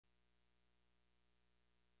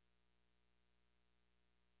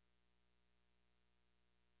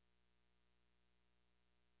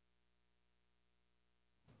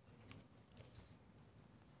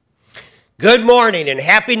Good morning and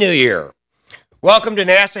Happy New Year. Welcome to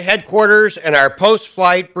NASA headquarters and our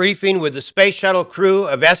post-flight briefing with the Space Shuttle crew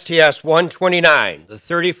of STS-129, the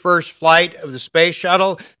 31st flight of the Space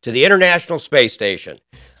Shuttle to the International Space Station.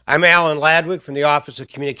 I'm Alan Ladwig from the Office of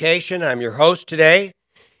Communication. I'm your host today.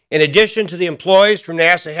 In addition to the employees from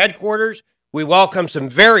NASA headquarters, we welcome some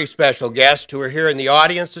very special guests who are here in the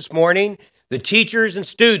audience this morning, the teachers and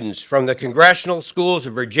students from the Congressional Schools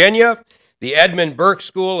of Virginia, the Edmund Burke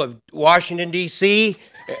School of Washington, D.C.,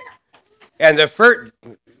 and the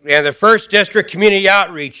First District Community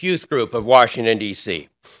Outreach Youth Group of Washington, D.C.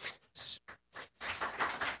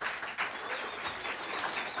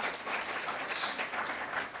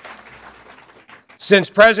 Since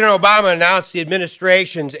President Obama announced the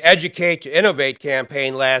administration's Educate to Innovate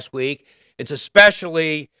campaign last week, it's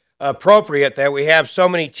especially appropriate that we have so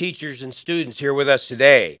many teachers and students here with us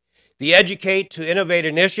today. The Educate to Innovate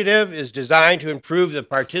initiative is designed to improve the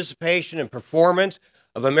participation and performance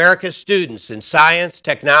of America's students in science,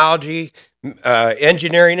 technology,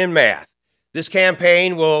 engineering, and math. This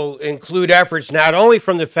campaign will include efforts not only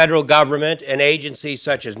from the federal government and agencies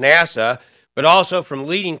such as NASA, but also from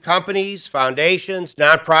leading companies, foundations,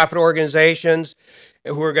 nonprofit organizations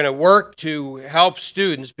who are going to work to help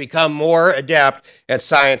students become more adept at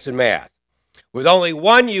science and math. With only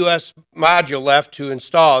one U.S. module left to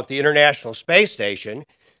install at the International Space Station,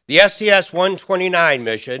 the STS-129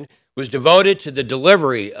 mission was devoted to the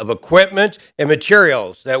delivery of equipment and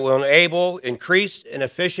materials that will enable increased and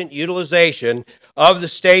efficient utilization of the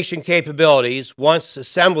station capabilities once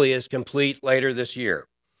assembly is complete later this year.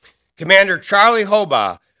 Commander Charlie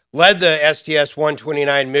Hobaugh led the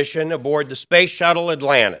STS-129 mission aboard the Space Shuttle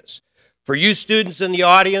Atlantis. For you students in the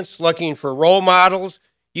audience looking for role models,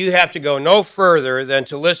 you have to go no further than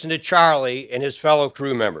to listen to Charlie and his fellow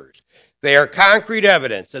crew members. They are concrete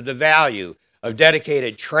evidence of the value of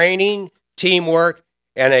dedicated training, teamwork,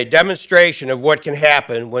 and a demonstration of what can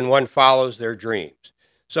happen when one follows their dreams.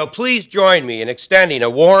 So please join me in extending a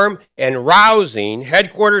warm and rousing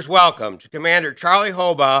headquarters welcome to Commander Charlie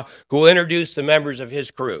Hobaugh, who will introduce the members of his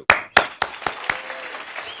crew.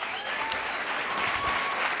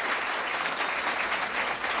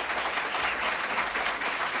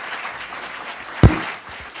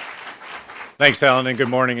 Thanks, Alan, and good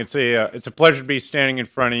morning. It's a pleasure to be standing in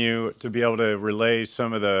front of you to be able to relay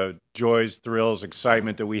some of the joys, thrills,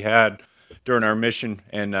 excitement that we had during our mission,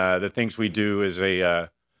 and the things we do is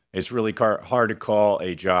it's really hard to call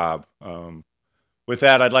a job. With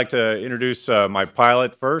that, I'd like to introduce my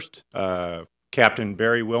pilot first, Captain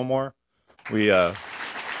Barry Wilmore. We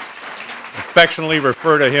affectionately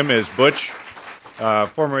refer to him as Butch,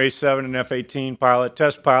 former A-7 and F-18 pilot,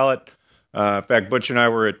 test pilot. In fact, Butch and I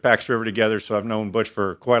were at Pax River together, so I've known Butch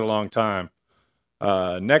for quite a long time.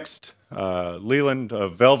 Next, Leland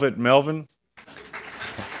Velvet Melvin.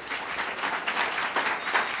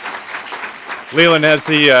 Leland has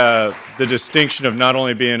the distinction of not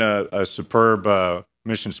only being a superb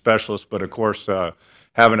mission specialist, but of course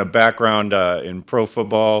having a background in pro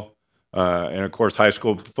football and of course high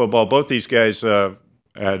school football. Both these guys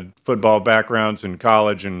had football backgrounds in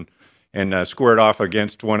college and squared off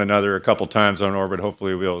against one another a couple times on orbit.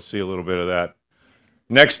 Hopefully we'll see a little bit of that.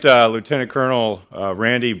 Next, Lieutenant Colonel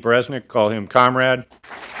Randy Bresnik, call him Comrade.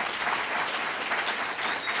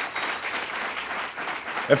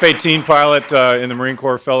 F-18 pilot in the Marine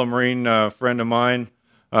Corps, fellow Marine friend of mine.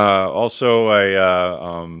 Also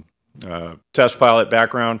a test pilot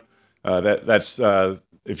background. That's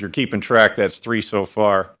if you're keeping track, that's 3 so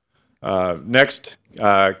far. Next,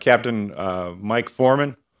 Captain Mike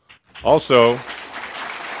Foreman. Also,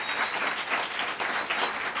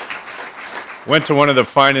 went to one of the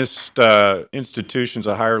finest institutions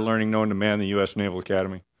of higher learning known to man, the U.S. Naval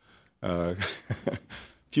Academy. A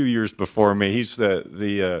few years before me. He's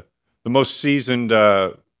the most seasoned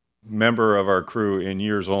member of our crew in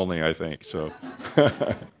years only, I think. So,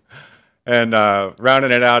 and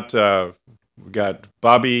rounding it out, we got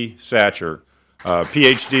Bobby Satcher,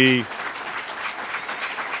 PhD.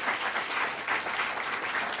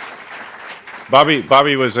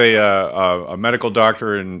 Bobby was a medical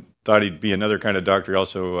doctor and thought he'd be another kind of doctor. He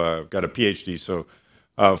also got a PhD. So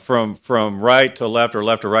from right to left or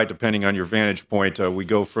left to right, depending on your vantage point, we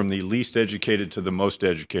go from the least educated to the most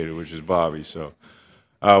educated, which is Bobby. So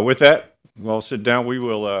with that, we'll sit down. We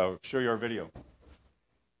will show you our video.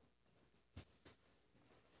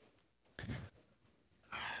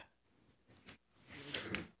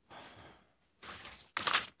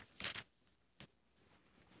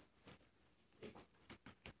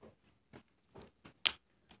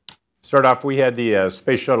 Start off, we had the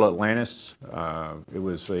Space Shuttle Atlantis. It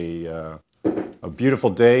was a a beautiful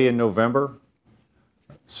day in November.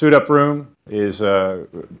 Suit up room is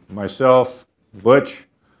myself, Butch,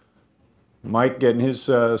 Mike getting his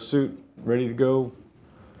suit ready to go,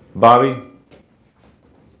 Bobby,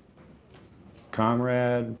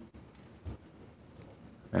 Comrade,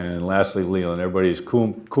 and lastly Leland. Everybody's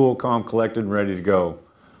cool, calm, collected, and ready to go.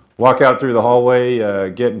 Walk out through the hallway,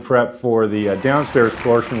 getting prepped for the downstairs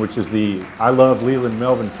portion, which is the I Love Leland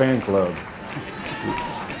Melvin Fan Club.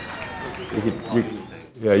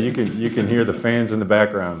 You can hear the fans in the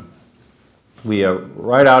background. We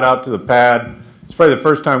ride out to the pad. It's probably the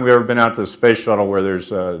first time we've ever been out to the space shuttle where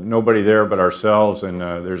there's nobody there but ourselves, and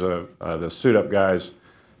there's the suit-up guys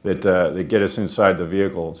that get us inside the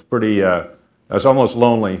vehicle. It's pretty. It's almost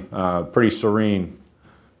lonely, pretty serene.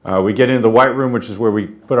 We get into the white room, which is where we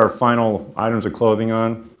put our final items of clothing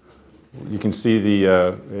on. You can see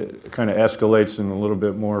it kind of escalates in a little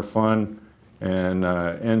bit more fun and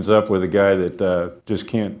ends up with a guy that just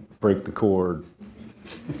can't break the cord.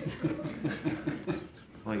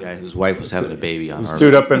 One guy whose wife was having a baby on our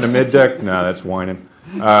suit up in the mid-deck? No, that's whining.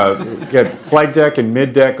 Get flight deck and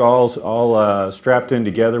mid-deck all strapped in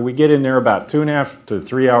together. We get in there about 2.5 to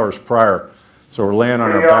 3 hours prior, so we're laying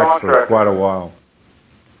on our backs for quite a while.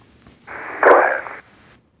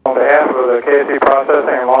 On behalf of the KSC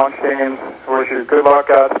processing and launch teams, wish you good luck,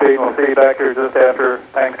 Godspeed, and we'll see you back here just after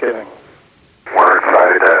Thanksgiving. We're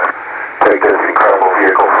excited to take this incredible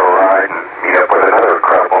vehicle for a ride and meet up with another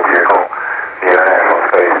incredible vehicle, the International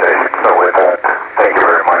Space Station. So with that, thank you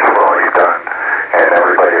very much for all you've done, and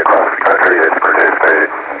everybody across the country that's participated.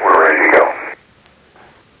 We're ready to go.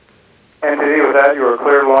 NTD, with that, you are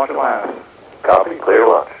clear to launch Atlantis. Copy, clear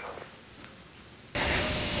launch.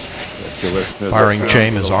 Firing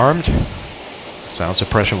chain is armed. Sound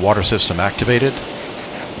suppression water system activated.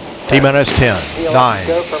 T-minus 10, 9,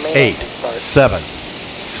 8, 7,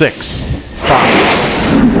 6, 5,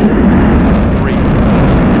 3, 2,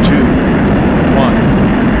 1,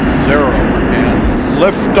 0, and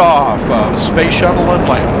liftoff of Space Shuttle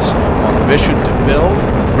Atlantis on a mission to build,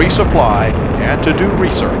 resupply, and to do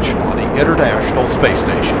research on the International Space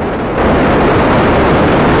Station.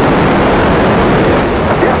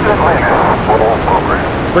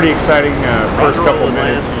 Pretty exciting first couple of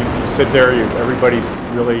minutes. You sit there, everybody's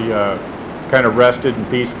really kind of rested and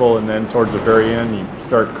peaceful, and then towards the very end, you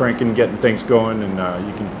start cranking, getting things going, and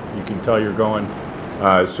you can tell you're going.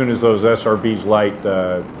 As soon as those SRBs light,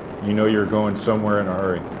 you know you're going somewhere in a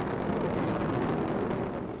hurry.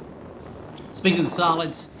 Speaking of the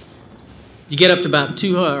solids, you get up to about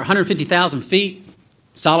 150,000 feet.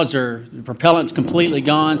 Solids the propellant's completely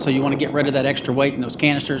gone, so you want to get rid of that extra weight in those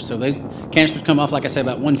canisters. So those canisters come off, like I said,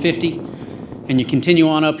 about 150, and you continue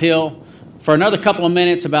on uphill for another couple of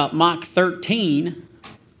minutes, about Mach 13,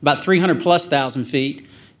 about 300,000+ feet.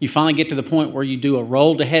 You finally get to the point where you do a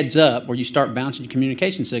roll to heads up, where you start bouncing your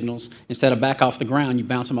communication signals. Instead of back off the ground, you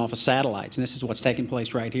bounce them off of satellites, and this is what's taking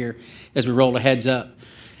place right here as we roll to heads up.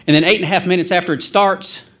 And then 8.5 minutes after it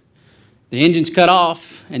starts, the engine's cut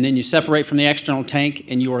off, and then you separate from the external tank,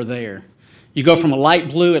 and you are there. You go from a light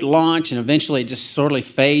blue at launch, and eventually it just sort of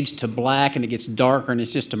fades to black, and it gets darker, and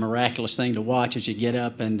it's just a miraculous thing to watch as you get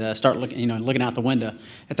up and start looking, looking out the window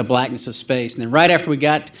at the blackness of space. And then right after we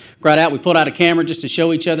got out, we pulled out a camera just to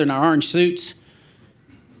show each other in our orange suits.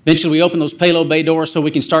 Eventually, we opened those payload bay doors so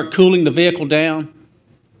we can start cooling the vehicle down.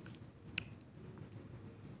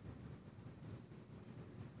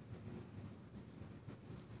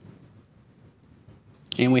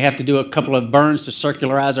 And we have to do a couple of burns to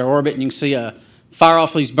circularize our orbit, and you can see fire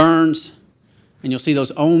off these burns, and you'll see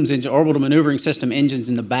those OMS engine, orbital maneuvering system engines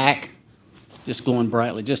in the back, just glowing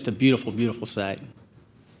brightly. Just a beautiful, beautiful sight.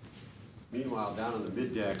 Meanwhile, down on the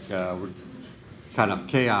mid-deck, we're kind of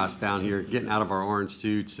chaos down here, getting out of our orange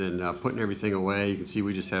suits and putting everything away. You can see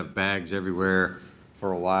we just have bags everywhere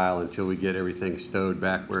for a while until we get everything stowed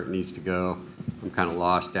back where it needs to go. I'm kind of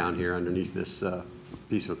lost down here underneath this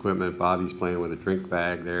piece of equipment. Bobby's playing with a drink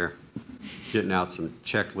bag there, getting out some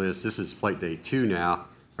checklists. This is flight day 2 now.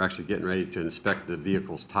 We're actually getting ready to inspect the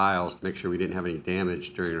vehicle's tiles to make sure we didn't have any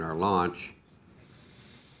damage during our launch.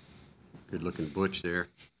 Good looking Butch there.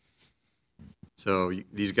 So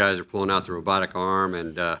these guys are pulling out the robotic arm,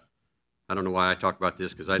 and I don't know why I talk about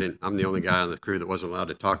this because I'm the only guy on the crew that wasn't allowed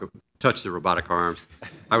to touch the robotic arms.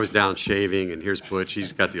 I was down shaving, and here's Butch.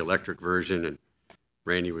 He's got the electric version, and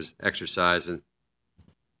Randy was exercising.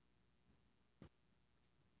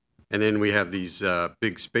 And then we have these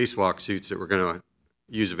big spacewalk suits that we're going to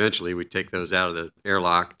use eventually. We take those out of the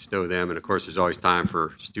airlock, stow them, and of course there's always time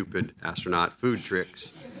for stupid astronaut food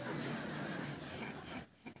tricks.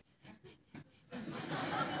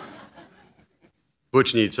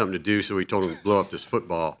 Butch needed something to do, so we told him to blow up this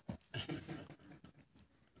football.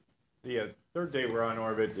 The third day we're on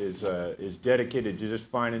orbit is dedicated to just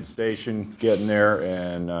finding station, getting there,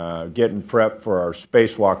 and getting prepped for our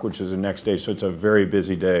spacewalk, which is the next day. So it's a very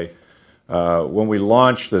busy day. When we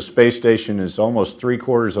launch, the space station is almost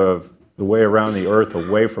 3/4 of the way around the Earth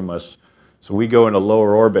away from us. So we go into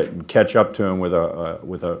lower orbit and catch up to them with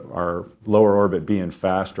our lower orbit being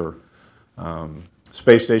faster.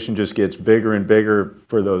 Space station just gets bigger and bigger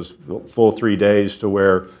for those full 3 days, to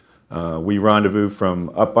where we rendezvous from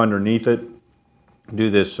up underneath it, do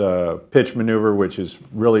this pitch maneuver, which is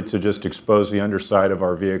really to just expose the underside of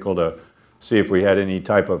our vehicle to see if we had any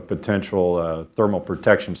type of potential thermal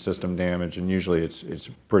protection system damage, and usually it's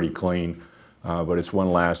pretty clean, but it's one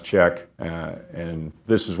last check, and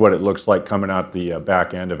this is what it looks like coming out the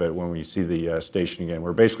back end of it when we see the station again.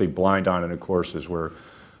 We're basically blind on it, of course, as we're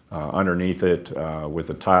underneath it with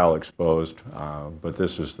the tile exposed, but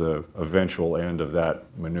this is the eventual end of that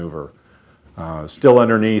maneuver. Still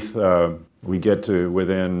underneath, we get to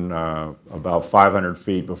within about 500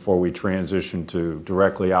 feet before we transition to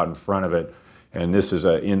directly out in front of it, and this is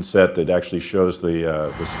an inset that actually shows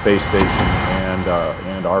the space station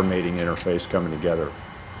and our mating interface coming together.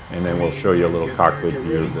 And then we'll show you a little cockpit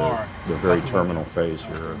view of the very terminal phase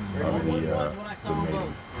here of the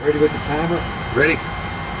mating. Ready with the timer? Ready.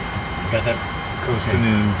 Got that coasting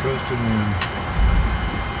in.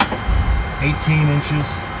 18 inches.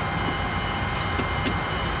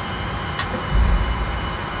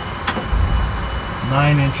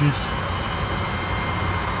 9 inches.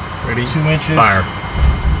 Ready? 2 inches. Fire.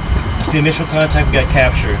 That's the initial contact. We got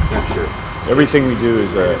capture. Everything we do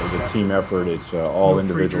is a team effort. It's all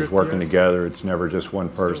individuals working together. It's never just one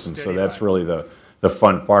person. So that's really the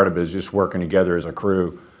fun part of it, is just working together as a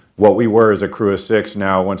crew. What we were as a crew of 6,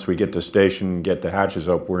 now once we get to station and get the hatches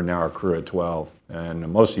open, we're now a crew of 12.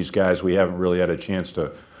 And most of these guys we haven't really had a chance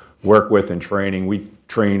to work with in training. We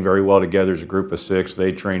train very well together as a group of 6.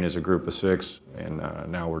 They train as a group of 6, and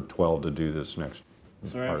now we're 12 to do this next.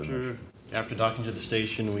 So after docking to the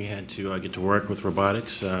station, we had to get to work with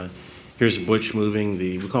robotics. Here's Butch moving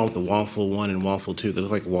we call it the Waffle 1 and Waffle 2. They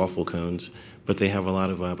look like waffle cones, but they have a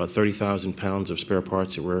lot of about 30,000 pounds of spare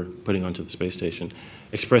parts that we're putting onto the space station.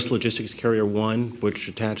 Express Logistics Carrier 1, Butch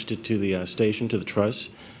attached it to the station, to the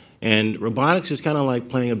truss. And robotics is kind of like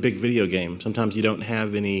playing a big video game. Sometimes you don't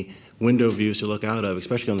have any window views to look out of,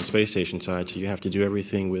 especially on the space station side, so you have to do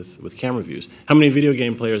everything with camera views. How many video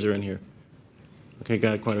game players are in here? Okay,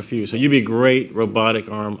 got quite a few. So you'd be great robotic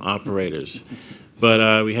arm operators.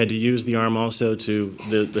 But we had to use the arm also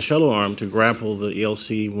the shuttle arm to grapple the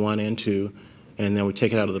ELC 1 and 2, and then we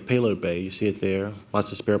take it out of the payload bay. You see it there,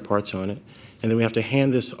 lots of spare parts on it. And then we have to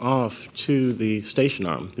hand this off to the station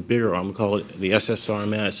arm, the bigger arm. We call it the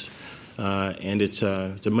SSRMS. And it's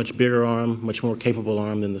a much bigger arm, much more capable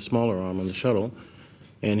arm than the smaller arm on the shuttle.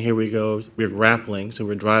 And here we go, we're grappling, so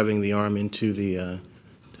we're driving the arm into the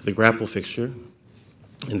grapple fixture.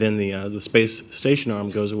 And then the space station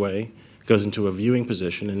arm goes away, goes into a viewing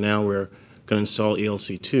position, and now we're going to install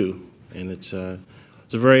ELC2. And it's a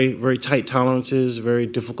very, very tight tolerances, very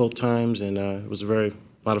difficult times, and it was a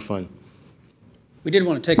lot of fun. We did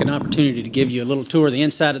want to take an opportunity to give you a little tour of the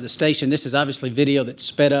inside of the station. This is obviously video that's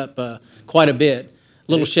sped up quite a bit,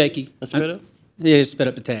 a little shaky. That's sped up? Yeah, it's sped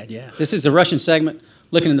up a tad, yeah. This is the Russian segment,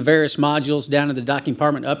 looking at the various modules down to the docking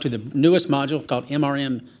compartment up to the newest module called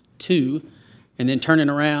MRM-2, and then turning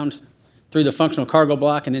around through the functional cargo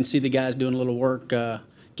block, and then see the guys doing a little work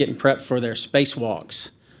getting prepped for their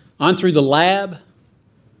spacewalks. On through the lab,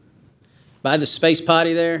 by the space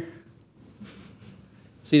potty there.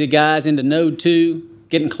 See the guys into Node 2,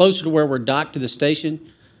 getting closer to where we're docked to the station.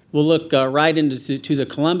 We'll look right into the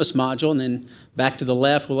Columbus module, and then back to the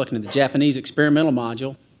left, we're looking at the Japanese experimental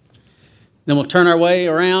module. Then we'll turn our way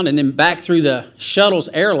around and then back through the shuttle's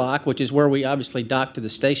airlock, which is where we obviously dock to the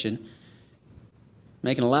station.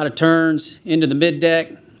 Making a lot of turns into the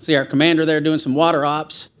middeck. See our commander there doing some water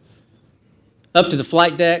ops. Up to the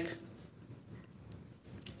flight deck.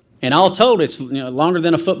 And all told, it's longer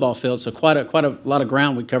than a football field, so quite a lot of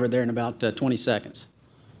ground we covered there in about 20 seconds.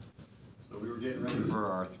 So we were getting ready for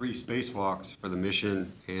our 3 spacewalks for the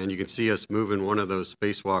mission, and you can see us moving one of those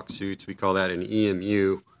spacewalk suits. We call that an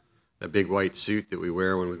EMU, that big white suit that we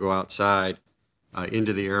wear when we go outside,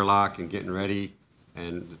 into the airlock and getting ready.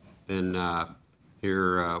 And then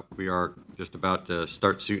here we are just about to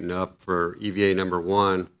start suiting up for EVA number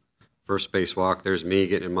 1. First spacewalk, there's me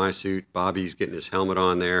getting in my suit, Bobby's getting his helmet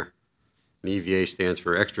on there. And EVA stands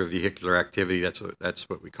for extravehicular activity. That's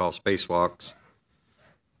what we call spacewalks.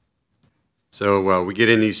 So we get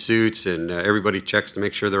in these suits, and everybody checks to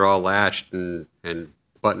make sure they're all latched and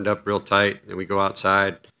buttoned up real tight. And we go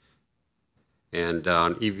outside. And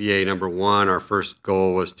on EVA number 1, our first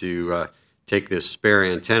goal was to take this spare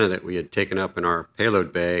antenna that we had taken up in our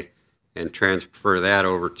payload bay and transfer that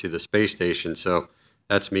over to the space station. So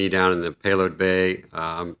that's me down in the payload bay.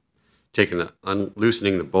 I'm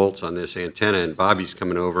loosening the bolts on this antenna, and Bobby's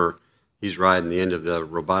coming over. He's riding the end of the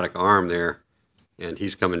robotic arm there, and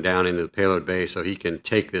he's coming down into the payload bay so he can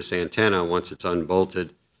take this antenna once it's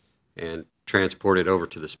unbolted and transport it over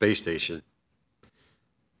to the space station.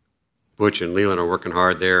 Butch and Leland are working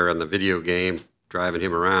hard there on the video game, driving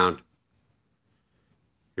him around.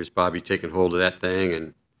 Here's Bobby taking hold of that thing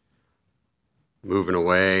and moving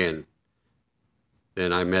away, and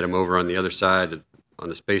then I met him over on the other side, on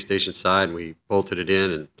the space station side, and we bolted it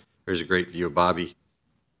in, and there's a great view of Bobby.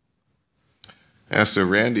 Yeah, so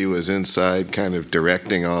Randy was inside kind of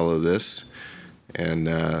directing all of this, and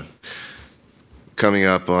coming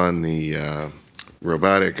up on the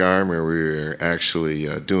robotic arm where we were actually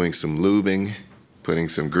doing some lubing, putting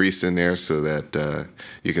some grease in there so that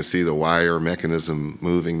you can see the wire mechanism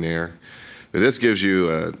moving there. But this gives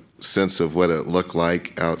you a sense of what it looked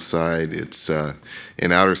like outside. It's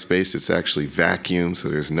in outer space, it's actually vacuum, so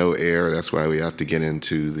there's no air. That's why we have to get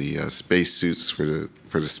into the space suits for the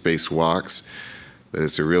spacewalks. But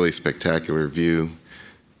it's a really spectacular view.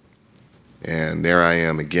 And there I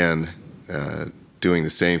am again doing the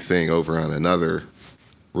same thing over on another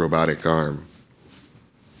robotic arm.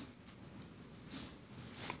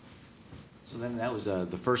 So then that was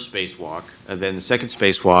the first spacewalk. Then the second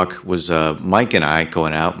spacewalk was Mike and I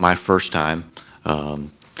going out, my first time.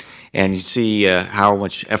 And you see how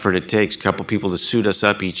much effort it takes, a couple people to suit us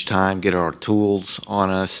up each time, get our tools on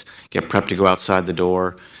us, get prepped to go outside the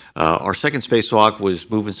door. Our second spacewalk was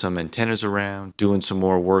moving some antennas around, doing some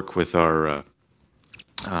more work with our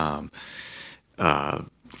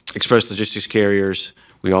express logistics carriers.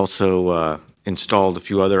 We also installed a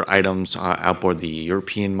few other items outboard the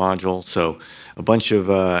European module. So a bunch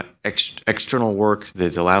of external work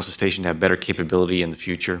that allows the station to have better capability in the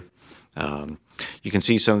future. You can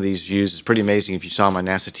see some of these views. It's pretty amazing. If you saw them on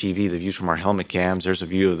NASA TV, the views from our helmet cams, there's a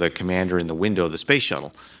view of the commander in the window of the space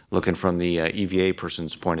shuttle, looking from the EVA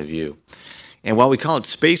person's point of view. And while we call it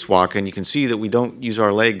spacewalking, you can see that we don't use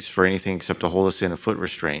our legs for anything except to hold us in a foot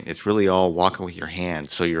restraint. It's really all walking with your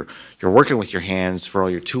hands. So you're working with your hands for all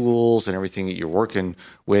your tools and everything that you're working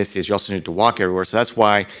with. Is you also need to walk everywhere. So that's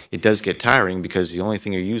why it does get tiring, because the only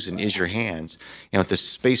thing you're using is your hands. And with the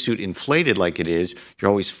spacesuit inflated like it is,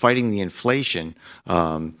 you're always fighting the inflation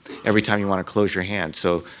every time you want to close your hands.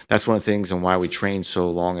 So that's one of the things and why we train so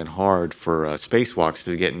long and hard for spacewalks,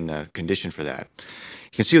 to get in condition for that.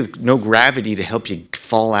 You can see with no gravity to help you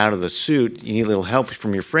fall out of the suit, you need a little help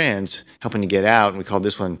from your friends helping you get out. And we call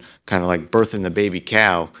this one kind of like birthing the baby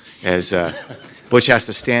cow, as Butch has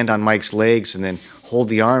to stand on Mike's legs and then hold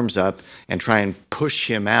the arms up and try and push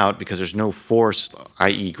him out because there's no force,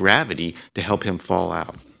 i.e. gravity, to help him fall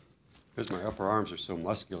out. Because my upper arms are so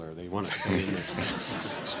muscular, they want to come in there.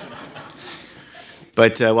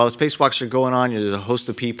 But while the spacewalks are going on, there's a host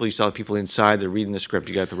of people. You saw the people inside. They're reading the script.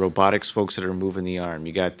 You got the robotics folks that are moving the arm.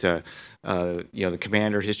 You got the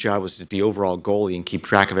commander. His job was to be overall goalie and keep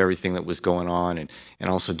track of everything that was going on, and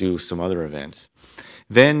also do some other events.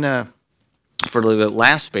 Then for the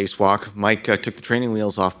last spacewalk, Mike took the training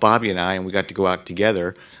wheels off Bobby and I, and we got to go out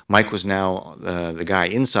together. Mike was now the guy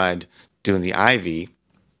inside doing the IV,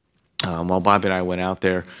 while Bobby and I went out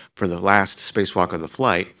there for the last spacewalk of the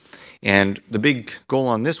flight. And the big goal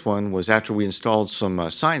on this one was, after we installed some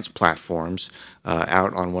science platforms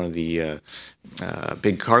out on one of the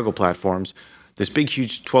big cargo platforms, this big,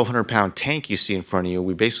 huge 1,200-pound tank you see in front of you,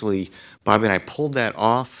 we basically, Bobby and I pulled that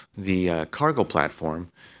off the cargo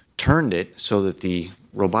platform, turned it so that the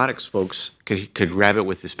robotics folks could grab it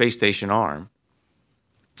with the space station arm.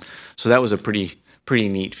 So that was a pretty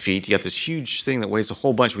neat feat. You got this huge thing that weighs a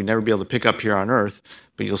whole bunch we'd never be able to pick up here on Earth,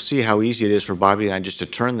 but you'll see how easy it is for Bobby and I just to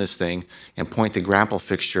turn this thing and point the grapple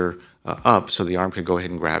fixture up so the arm can go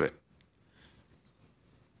ahead and grab it.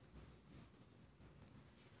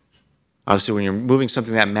 Obviously, when you're moving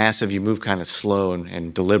something that massive, you move kind of slow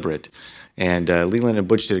and deliberate. And Leland and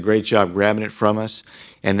Butch did a great job grabbing it from us.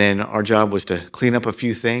 And then our job was to clean up a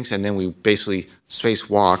few things, and then we basically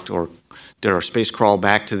spacewalked, or did our space crawl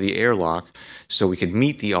back to the airlock so we could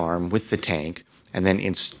meet the arm with the tank and then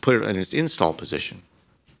put it in its install position.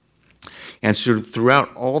 And so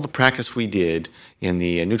throughout all the practice we did in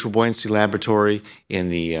the neutral buoyancy laboratory, in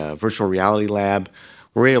the virtual reality lab,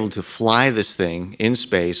 we're able to fly this thing in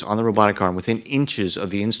space on the robotic arm within inches of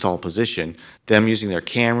the install position, them using their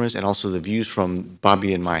cameras and also the views from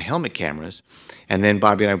Bobby and my helmet cameras. And then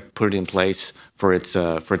Bobby and I put it in place for it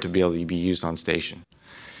to be able to be used on station.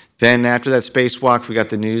 Then after that spacewalk, we got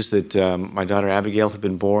the news that my daughter Abigail had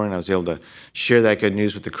been born. I was able to share that good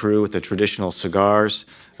news with the crew with the traditional cigars.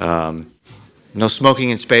 No smoking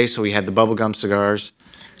in space, so we had the bubblegum cigars.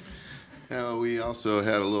 We also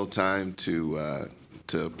had a little time to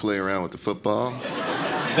play around with the football.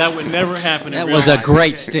 That would never happen in real life. That was a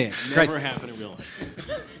great stint. Never happen in real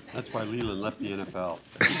life. That's why Leland left the NFL.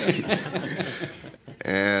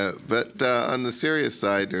 But on the serious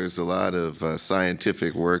side, there's a lot of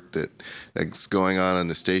scientific work that's going on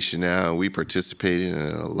the station now. We participated in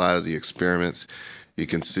a lot of the experiments. You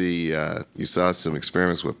can see, you saw some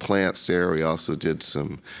experiments with plants there. We also did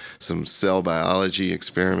some cell biology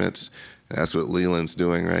experiments. That's what Leland's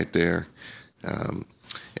doing right there.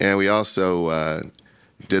 And we also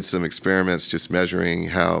did some experiments just measuring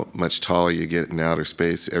how much taller you get in outer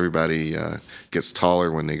space. Everybody gets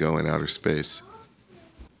taller when they go in outer space.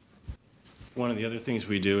 One of the other things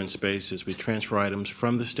we do in space is we transfer items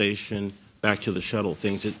from the station back to the shuttle,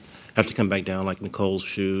 things that have to come back down, like Nicole's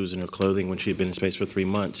shoes and her clothing when she'd been in space for 3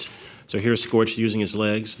 months. So here's Scorch using his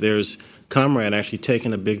legs. There's Comrade actually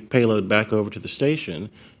taking a big payload back over to the station.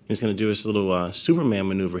 He's going to do his little Superman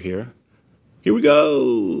maneuver here. Here we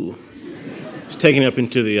go. He's taking it up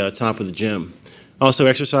into the top of the gym. Also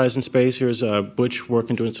exercise in space. Here's Butch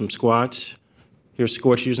working, doing some squats. Here's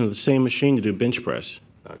Scorch using the same machine to do bench press.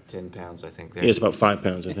 About 10 pounds, I think. There. Yeah, it's about 5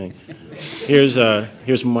 pounds, I think. Here's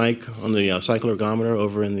Mike on the cycle ergometer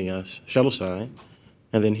over in the shuttle side.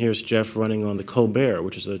 And then here's Jeff running on the Colbert,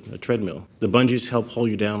 which is a treadmill. The bungees help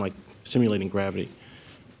hold you down, like simulating gravity.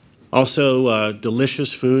 Also,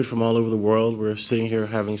 delicious food from all over the world. We're sitting here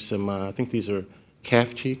having some, I think these are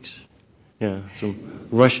calf cheeks. Yeah, some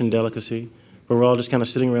Russian delicacy. But we're all just kind of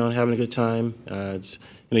sitting around having a good time.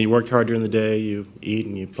 You worked hard during the day, you eat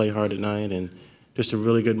and you play hard at night, and just a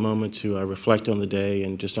really good moment to reflect on the day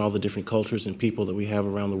and just all the different cultures and people that we have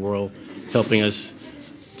around the world helping us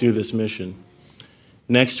do this mission.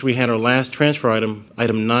 Next, we had our last transfer item,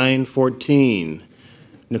 item 914.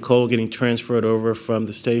 Nicole getting transferred over from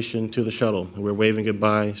the station to the shuttle. We're waving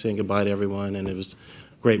goodbye, saying goodbye to everyone, and it was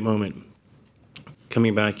a great moment.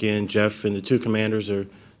 Coming back in, Jeff and the 2 commanders are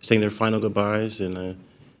saying their final goodbyes, and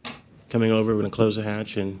coming over, we're going to close the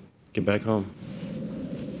hatch and get back home.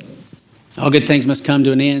 All good things must come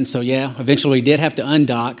to an end, so yeah, eventually we did have to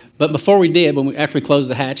undock. But before we did, after we closed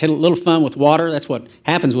the hatch, had a little fun with water. That's what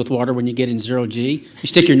happens with water when you get in 0G. You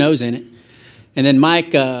stick your nose in it. And then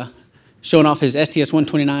Mike showing off his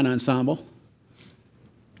STS-129 ensemble.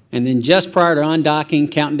 And then just prior to undocking,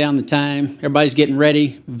 counting down the time, everybody's getting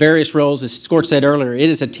ready, various roles. As Scorch said earlier, it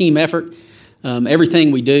is a team effort.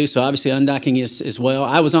 Everything we do, so obviously undocking is as well.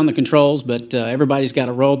 I was on the controls, but everybody's got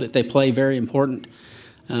a role that they play, very important.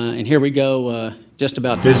 And here we go, just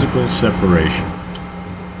about physical separation.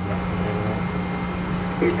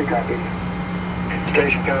 Houston copies.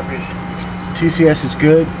 Station copies. TCS is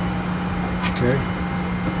good. Okay.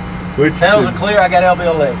 Panels are clear. I got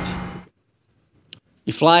LBLH.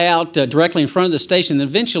 You fly out directly in front of the station. Then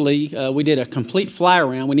eventually, we did a complete fly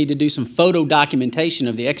around. We need to do some photo documentation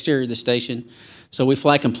of the exterior of the station. So we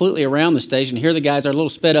fly completely around the station. Here the guys are a little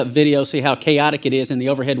sped up video. See how chaotic it is in the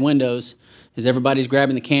overhead windows as everybody's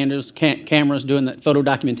grabbing the cameras, doing that photo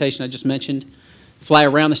documentation I just mentioned. Fly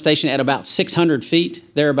around the station at about 600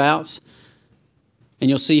 feet, thereabouts. And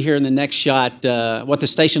you'll see here in the next shot what the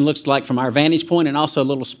station looks like from our vantage point, and also a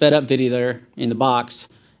little sped up video there in the box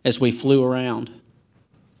as we flew around.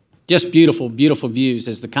 Just beautiful, beautiful views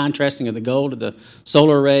as the contrasting of the gold of the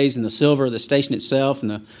solar arrays and the silver of the station itself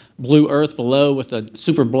and the blue earth below with the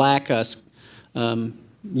super black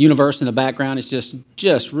universe in the background. It's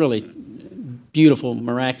just really beautiful,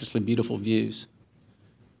 miraculously beautiful views.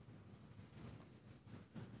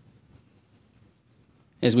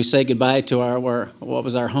 As we say goodbye to what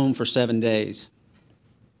was our home for 7 days.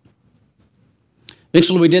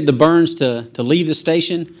 Eventually we did the burns to leave the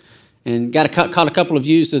station and caught a couple of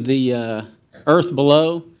views of the earth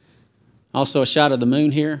below. Also a shot of the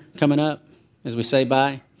moon here coming up as we say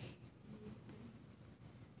bye.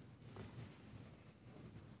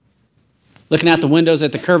 Looking out the windows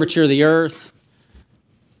at the curvature of the earth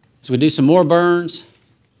as we do some more burns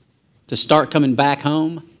to start coming back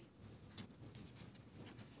home.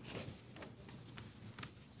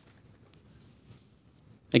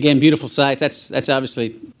 Again, beautiful sights. That's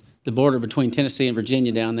obviously the border between Tennessee and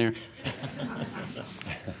Virginia down there.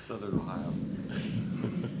 Southern Ohio.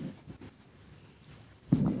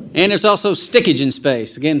 And there's also stickage in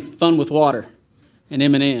space. Again, fun with water and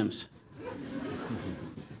M&Ms.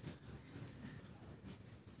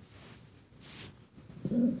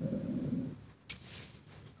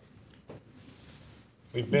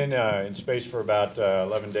 We've been in space for about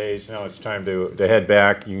 11 days. Now it's time to head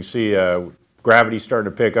back. You can see gravity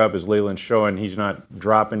starting to pick up, as Leland's showing. He's not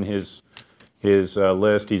dropping his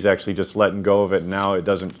list. He's actually just letting go of it. Now it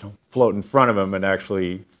doesn't float in front of him. It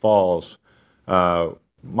actually falls.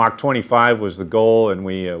 Mach 25 was the goal, and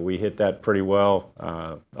we hit that pretty well.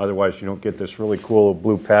 Otherwise, you don't get this really cool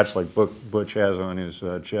blue patch like Butch has on his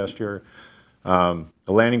chest here.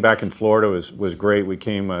 The landing back in Florida was great. We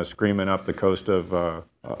came screaming up the coast of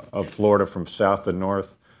Florida from south to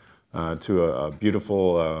north to a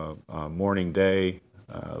beautiful morning day.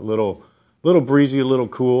 A little breezy, a little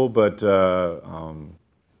cool, but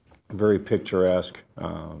very picturesque.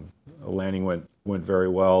 The landing went very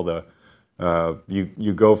well.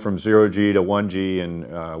 You go from 0G to 1G, and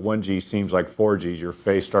 1G seems like 4G. Your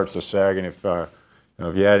face starts to sag, and if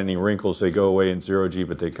you had any wrinkles, they go away in 0G,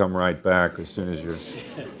 but they come right back as soon as you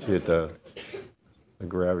hit the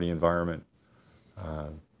gravity environment.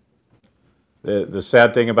 The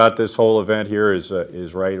sad thing about this whole event here is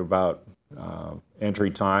right about entry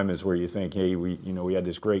time is where you think, hey, we had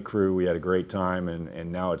this great crew, we had a great time,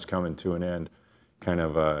 and now it's coming to an end. Kind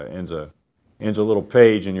of ends a little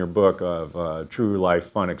page in your book of true life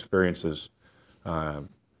fun experiences.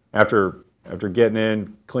 After getting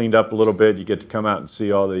in, cleaned up a little bit, you get to come out and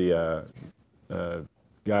see all the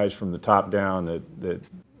guys from the top down that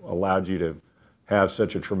allowed you to have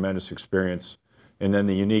such a tremendous experience. And then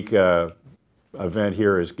the unique event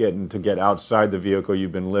here is getting to get outside the vehicle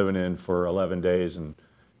you've been living in for 11 days and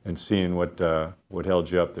seeing what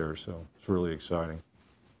held you up there. So it's really exciting.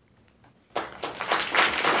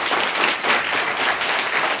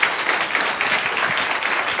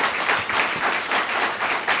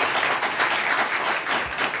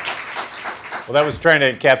 Well, that was trying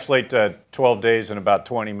to encapsulate 12 days in about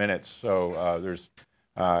 20 minutes. So there's,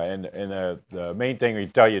 and the main thing we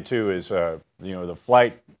tell you too is, the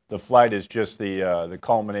flight is just the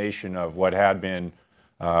culmination of what had been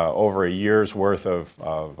over a year's worth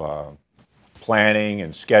of planning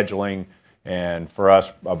and scheduling, and for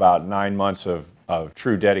us about 9 months of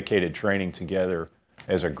true dedicated training together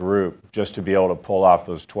as a group, just to be able to pull off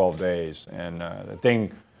those 12 days. And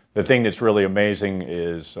the thing that's really amazing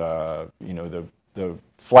is, the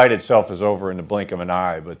flight itself is over in the blink of an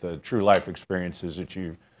eye, but the true life experiences that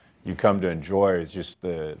you come to enjoy is just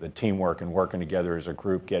the teamwork and working together as a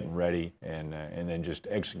group, getting ready, and then just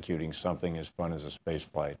executing something as fun as a space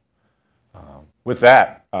flight. With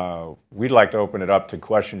that, we'd like to open it up to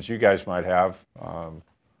questions you guys might have.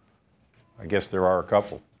 I guess there are a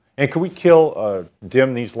couple. And could we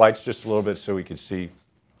dim these lights just a little bit so we could see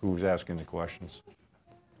who's asking the questions?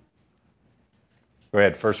 Go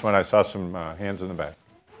ahead. First one, I saw some hands in the back.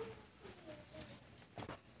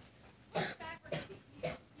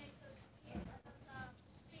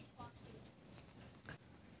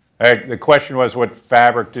 All right, the question was, what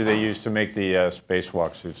fabric do they use to make the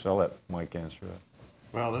spacewalk suits? I'll let Mike answer that.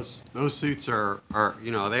 Well, those suits are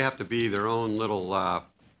they have to be their own little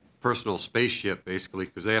personal spaceship, basically,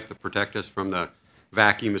 because they have to protect us from the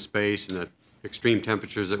vacuum of space and the extreme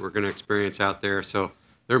temperatures that we're going to experience out there. So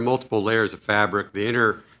there are multiple layers of fabric.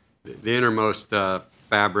 The innermost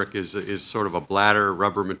fabric is sort of a bladder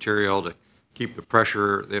rubber material to keep the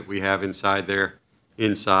pressure that we have inside there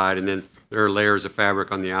inside, and then there are layers of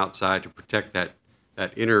fabric on the outside to protect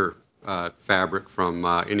that inner fabric from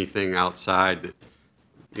anything outside that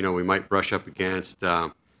we might brush up against.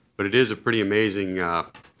 But it is a pretty amazing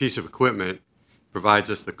piece of equipment. It provides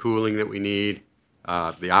us the cooling that we need.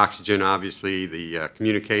 The oxygen, obviously, the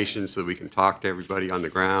communication, so that we can talk to everybody on the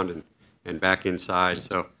ground and back inside.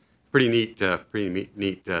 So, pretty neat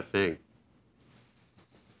thing.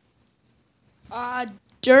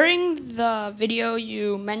 During the video,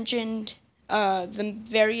 you mentioned the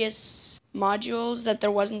various modules that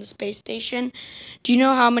there was in the space station. Do you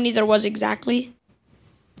know how many there was exactly?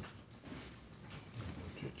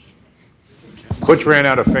 Butch ran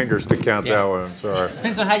out of fingers to count that one. I'm sorry.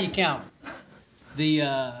 Depends on how you count.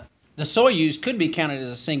 The Soyuz could be counted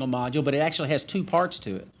as a single module, but it actually has two parts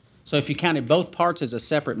to it. So if you counted both parts as a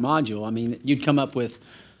separate module, I mean, you'd come up with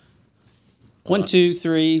 1, 2,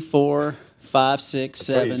 3, 4, 5, 6,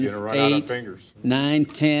 7, 8, 9,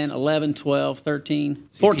 10, 11, 12, 13,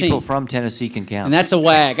 14. People from Tennessee can count. And that's a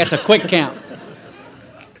WAG. That's a quick count.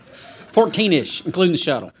 14-ish, including the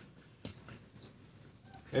shuttle.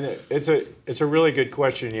 And it's a really good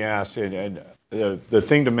question you asked, and the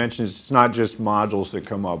thing to mention is it's not just modules that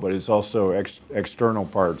come up, but it's also external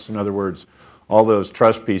parts. In other words, all those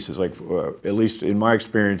truss pieces, like at least in my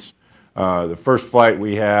experience, the first flight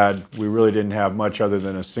we had, we really didn't have much other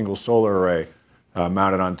than a single solar array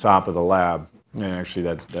mounted on top of the lab. And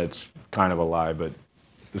actually that's kind of a lie, but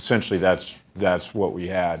essentially that's what we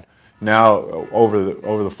had. Now,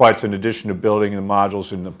 over the flights, in addition to building the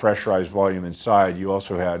modules and the pressurized volume inside, you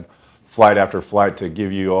also had flight after flight to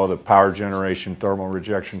give you all the power generation, thermal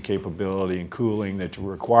rejection capability, and cooling that's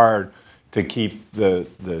required to keep the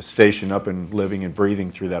station up and living and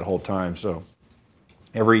breathing through that whole time. So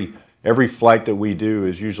every flight that we do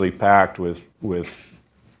is usually packed with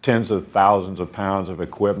tens of thousands of pounds of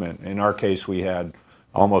equipment. In our case, we had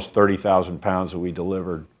almost 30,000 pounds that we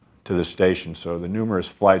delivered to the station. So the numerous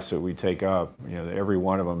flights that we take up, every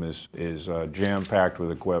one of them is jam-packed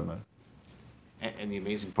with equipment. And the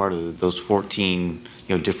amazing part of those 14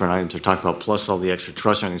 different items they're talking about, plus all the extra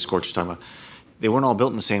truss and everything Scorch talking about, they weren't all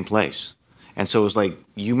built in the same place. And so it was like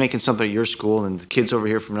you making something at your school and the kids over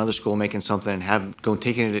here from another school making something and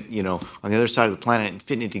taking it on the other side of the planet and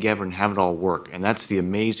fitting it together and having it all work. And that's the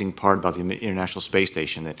amazing part about the International Space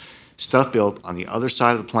Station, that stuff built on the other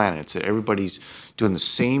side of the planet. It's that everybody's doing the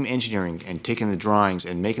same engineering and taking the drawings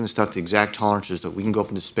and making the stuff the exact tolerances that we can go up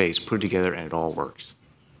into space, put it together, and it all works.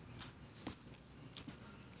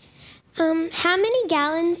 How many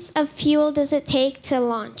gallons of fuel does it take to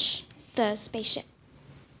launch the spaceship?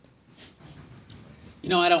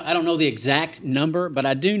 I don't know the exact number, but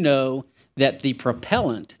I do know that the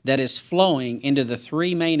propellant that is flowing into the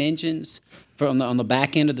 3 main engines on the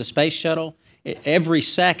back end of the space shuttle, every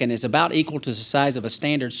second is about equal to the size of a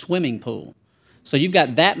standard swimming pool. So you've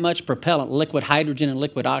got that much propellant, liquid hydrogen and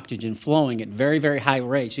liquid oxygen, flowing at very, very high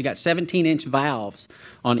rates. You've got 17-inch valves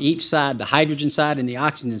on each side, the hydrogen side and the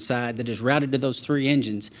oxygen side, that is routed to those 3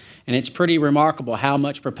 engines. And it's pretty remarkable how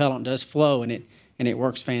much propellant does flow, and it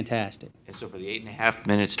works fantastic. And so for the 8.5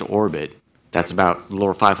 minutes to orbit, that's about a little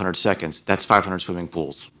over 500 seconds. That's 500 swimming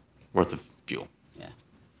pools worth of fuel. Yeah.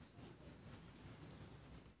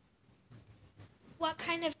 What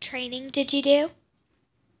kind of training did you do?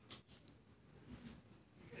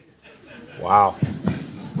 Wow.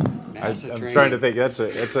 I'm trying to think. That's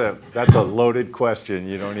a loaded question.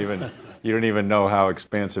 You don't even know how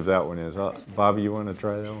expansive that one is. Bobby, you want to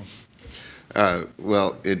try that one?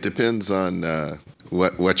 Well, it depends on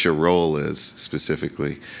what your role is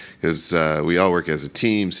specifically, because we all work as a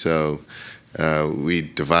team, so we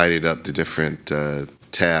divided up the different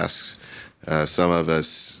tasks. Some of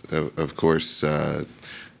us, of course, were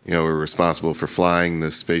responsible for flying the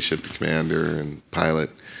spaceship, the commander and pilot.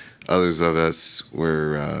 Others of us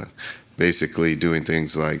were basically doing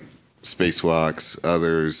things like spacewalks,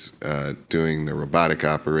 others doing the robotic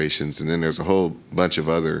operations, and then there's a whole bunch of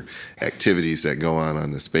other activities that go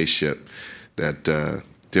on the spaceship that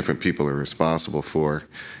different people are responsible for.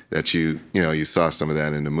 That you saw some of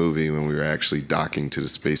that in the movie when we were actually docking to the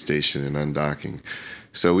space station and undocking.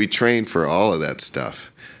 So we trained for all of that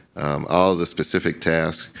stuff, all of the specific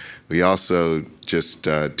tasks. We also just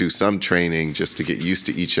do some training just to get used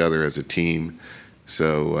to each other as a team.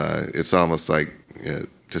 So it's almost like,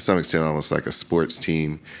 to some extent, almost like a sports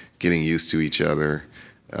team, getting used to each other,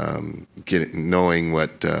 knowing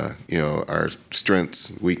what our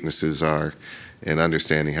strengths, weaknesses are, and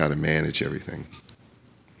understanding how to manage everything.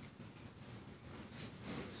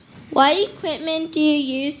 What equipment do you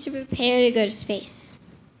use to prepare to go to space?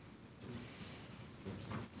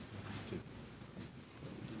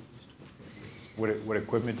 What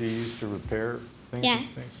equipment do you use to repair things?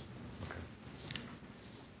 Yes.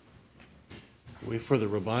 For the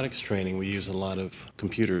robotics training, we use a lot of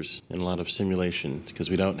computers and a lot of simulation because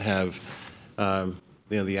we don't have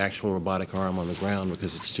the actual robotic arm on the ground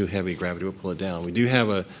because it's too heavy. Gravity will pull it down. We do have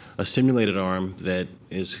a simulated arm that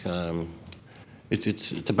is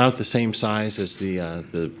it's about the same size as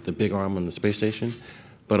the big arm on the space station,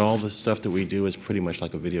 but all the stuff that we do is pretty much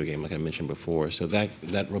like a video game, like I mentioned before. So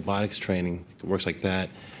that robotics training works like that.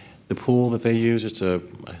 The pool that they use, it's a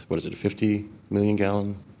 50 million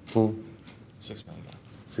gallon pool? 6 million gallon.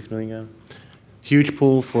 6 million gallon? Huge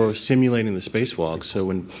pool for simulating the spacewalks. So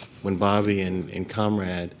when Bobby and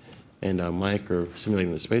Comrade and Mike are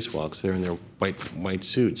simulating the spacewalks, they're in their white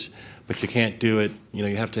suits. But you can't do it, you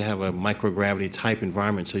have to have a microgravity type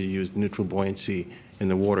environment, so you use neutral buoyancy in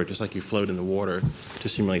the water, just like you float in the water to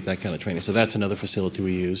simulate that kind of training. So that's another facility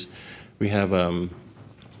we use. We have,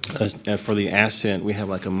 for the ascent, we have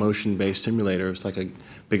like a motion-based simulator. It's like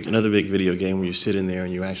another big video game where you sit in there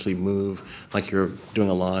and you actually move like you're doing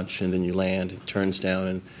a launch, and then you land, it turns down,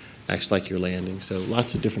 and acts like you're landing. So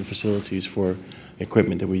lots of different facilities for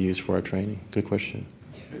equipment that we use for our training. Good question.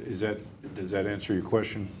 Does that answer your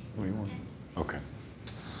question? Okay.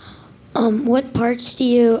 What parts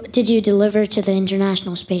did you deliver to the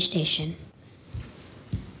International Space Station?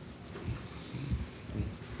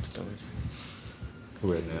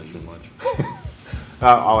 Who had that too much?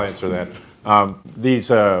 I'll answer that.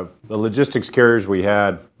 The logistics carriers we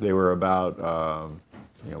had, they were about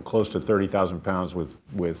close to 30,000 pounds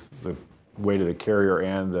with the weight of the carrier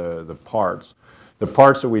and the parts. The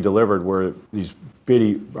parts that we delivered were these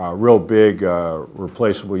real big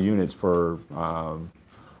replaceable units for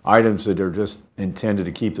items that are just intended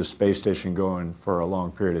to keep the space station going for a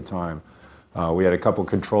long period of time. We had a couple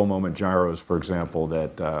control moment gyros, for example,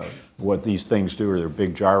 that what these things do are they're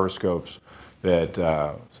big gyroscopes that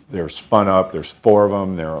they're spun up. There's 4 of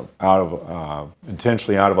them. They're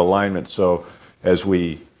intentionally out of alignment. So as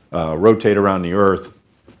we rotate around the Earth,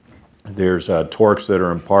 there's torques that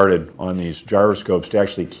are imparted on these gyroscopes to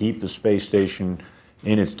actually keep the space station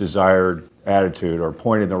in its desired attitude or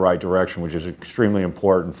pointed in the right direction, which is extremely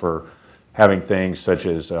important for having things such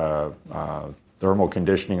as thermal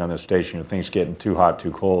conditioning on the station, things getting too hot, too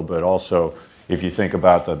cold, but also if you think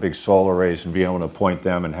about the big solar arrays and being able to point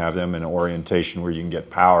them and have them in an orientation where you can get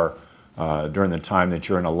power during the time that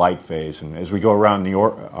you're in a light phase. And as we go around the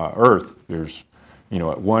Earth, there's,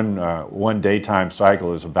 one daytime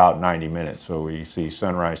cycle is about 90 minutes. So we see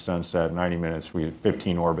sunrise, sunset, 90 minutes. We have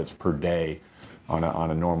 15 orbits per day on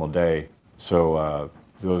a normal day. So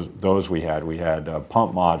those we had. We had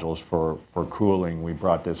pump modules for cooling. We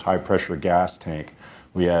brought this high pressure gas tank.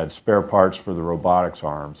 We had spare parts for the robotics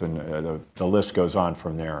arms, and the list goes on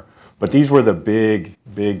from there. But these were the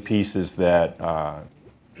big pieces that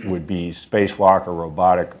would be spacewalk or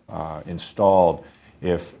robotic installed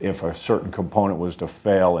if a certain component was to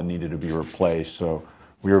fail and needed to be replaced. So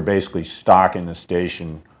we were basically stocking the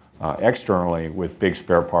station externally with big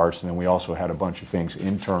spare parts, and then we also had a bunch of things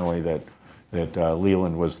internally that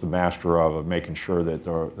Leland was the master of making sure that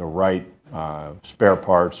the right spare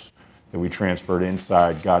parts that we transferred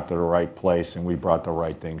inside got to the right place and we brought the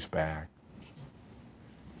right things back.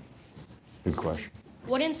 Good question.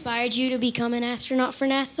 What inspired you to become an astronaut for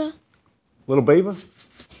NASA? Little Beaver?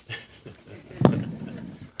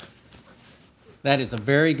 That is a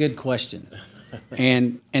very good question.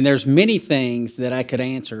 And there's many things that I could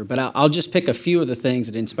answer, but I'll just pick a few of the things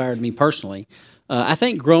that inspired me personally. I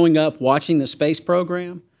think growing up watching the space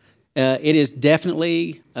program, it is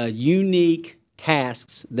definitely unique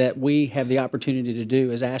tasks that we have the opportunity to do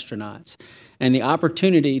as astronauts. And the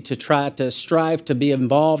opportunity to try to strive to be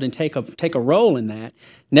involved and take a role in that,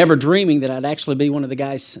 never dreaming that I'd actually be one of the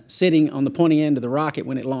guys sitting on the pointy end of the rocket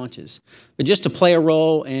when it launches. But just to play a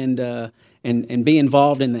role and be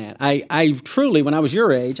involved in that. I truly, when I was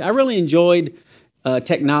your age, I really enjoyed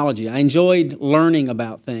technology. I enjoyed learning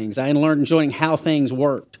about things. I enjoying how things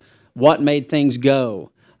worked, what made things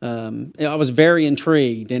go. I was very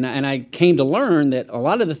intrigued, and I came to learn that a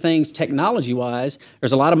lot of the things technology-wise,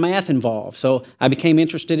 there's a lot of math involved. So I became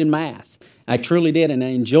interested in math. I truly did, and I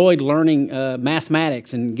enjoyed learning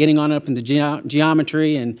mathematics and getting on up into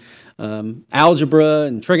geometry and algebra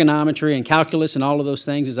and trigonometry and calculus and all of those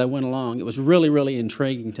things as I went along. It was really, really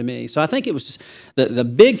intriguing to me. So I think it was the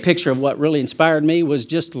big picture of what really inspired me was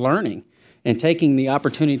just learning and taking the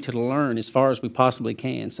opportunity to learn as far as we possibly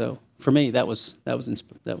can. So for me, that was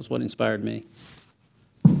what inspired me.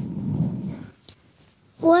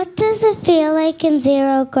 What does it feel like in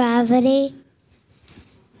zero gravity?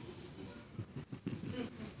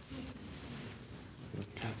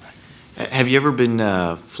 Have you ever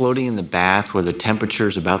been floating in the bath where the temperature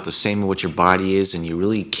is about the same as what your body is, and you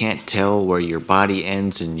really can't tell where your body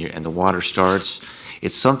ends and the water starts?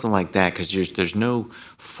 It's something like that, because there's no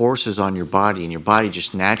forces on your body, and your body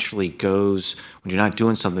just naturally goes, when you're not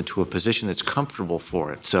doing something, to a position that's comfortable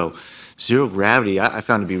for it. So zero gravity, I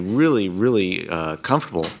found to be really, really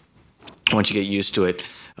comfortable once you get used to it.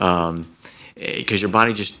 Because your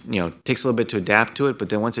body just, takes a little bit to adapt to it, but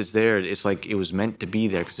then once it's there, it's like it was meant to be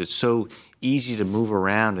there because it's so easy to move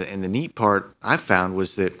around. And the neat part I found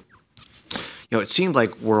was that, it seemed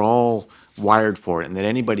like we're all wired for it and that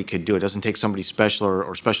anybody could do it. It doesn't take somebody special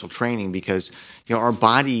or special training because, our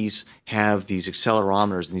bodies have these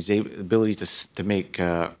accelerometers and these abilities to make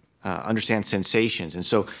understand sensations. And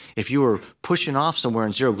so if you were pushing off somewhere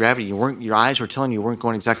in zero gravity, your eyes were telling you weren't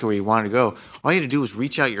going exactly where you wanted to go, all you had to do was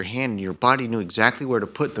reach out your hand and your body knew exactly where to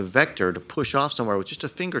put the vector to push off somewhere with just a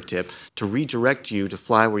fingertip to redirect you to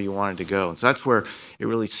fly where you wanted to go. And so that's where it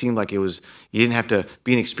really seemed like it was, you didn't have to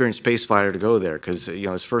be an experienced space fighter to go there, because, you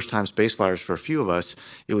know, as first-time space flyers for a few of us,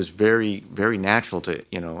 it was very, very natural to,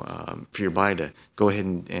 you know, for your body to go ahead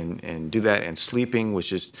and do that. And sleeping was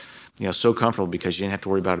just, you know, so comfortable because you didn't have to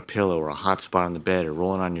worry about a pillow or a hot spot on the bed or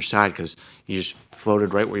rolling on your side, because you just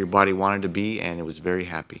floated right where your body wanted to be, and it was very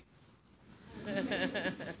happy.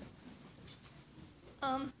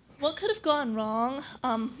 What could have gone wrong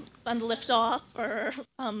on the liftoff or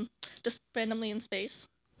just randomly in space?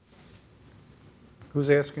 Who's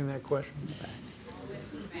asking that question?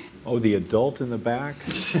 Oh, the adult in the back?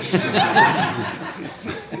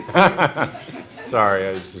 Sorry,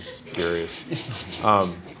 I was just curious.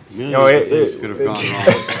 Millions of things could have gone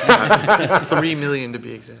wrong. 3 million to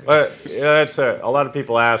be exact. But yeah, that's a lot of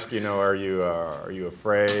people ask. You know, are you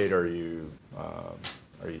afraid? Are you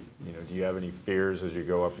you know, do you have any fears as you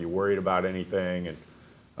go up? Are you worried about anything? And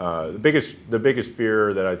the biggest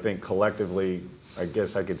fear that I think collectively, I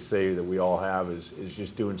guess I could say that we all have is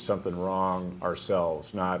just doing something wrong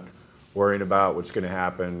ourselves, not worrying about what's going to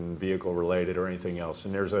happen, vehicle related or anything else.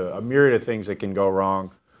 And there's a myriad of things that can go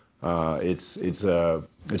wrong. It's a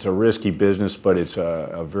risky business, but it's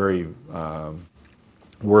a very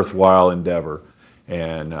worthwhile endeavor,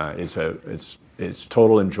 and it's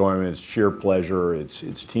total enjoyment. It's sheer pleasure.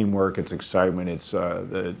 It's teamwork. It's excitement. It's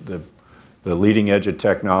the leading edge of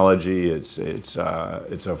technology. It's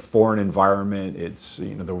a foreign environment. It's,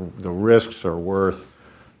 you know, the risks are worth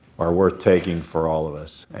taking for all of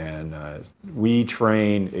us. And we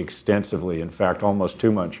train extensively. In fact, almost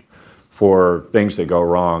too much for things that go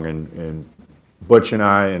wrong. And Butch and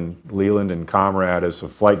I and Leland and Comrade as a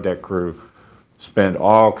flight deck crew spend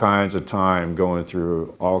all kinds of time going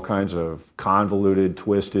through all kinds of convoluted,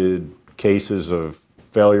 twisted cases of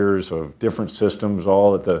failures of different systems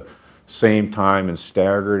all at the same time, and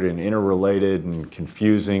staggered and interrelated and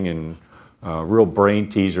confusing, and real brain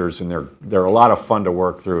teasers. And they're a lot of fun to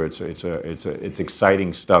work through. It's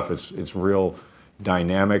exciting stuff. It's real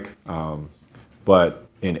dynamic. But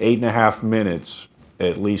in 8.5 minutes,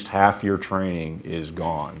 at least half your training is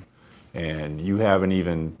gone, and you haven't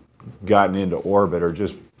even gotten into orbit, or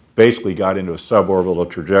just basically got into a suborbital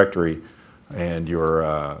trajectory, and you're,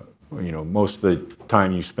 you know, most of the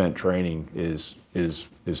time you spent training is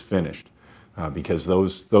finished, because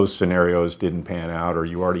those scenarios didn't pan out, or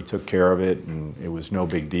you already took care of it and it was no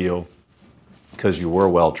big deal because you were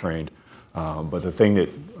well trained. But the thing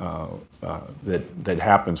that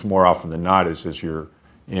happens more often than not is you're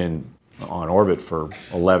on orbit for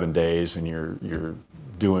 11 days and you're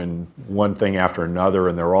doing one thing after another,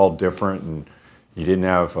 and they're all different, and you didn't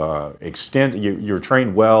have you're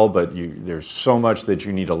trained well, but there's so much that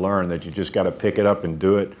you need to learn that you just got to pick it up and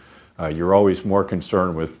do it. You're always more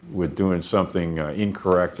concerned with doing something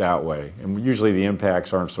incorrect that way, and usually the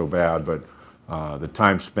impacts aren't so bad, but the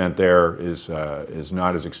time spent there is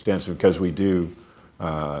not as extensive, because we do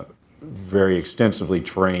very extensively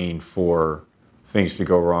train for things to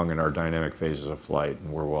go wrong in our dynamic phases of flight,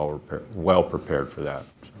 and we're well prepared for that.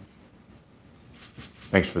 So,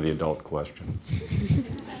 thanks for the adult question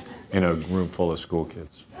in a room full of school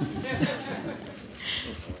kids.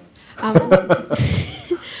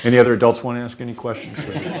 Any other adults want to ask any questions?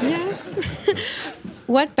 Yes.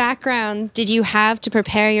 What background did you have to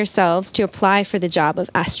prepare yourselves to apply for the job of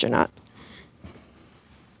astronaut?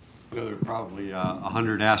 You know, there are probably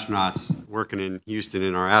 100 astronauts working in Houston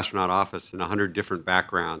in our astronaut office in 100 different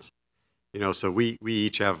backgrounds. You know, so we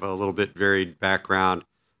each have a little bit varied background.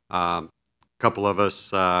 A couple of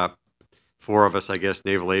us, 4 of us, I guess,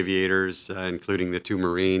 naval aviators, including the 2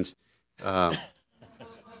 Marines.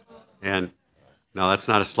 And no, that's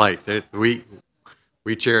not a slight. We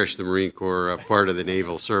cherish the Marine Corps, part of the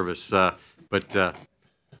naval service.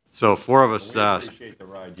 So 4 of us. I appreciate the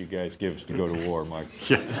ride you guys give us to go to war, Mike.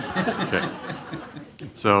 Yeah. Okay.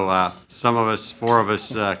 So some of us, 4 of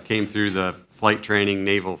us, came through the flight training,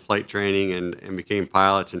 naval flight training, and became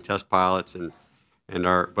pilots and test pilots,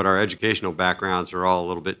 but our educational backgrounds are all a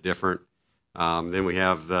little bit different. Then we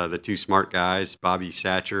have the 2 smart guys, Bobby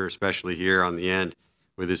Satcher, especially here on the end,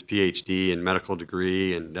 with his PhD and medical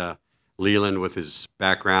degree, and Leland with his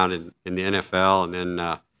background in the NFL, and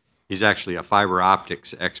then he's actually a fiber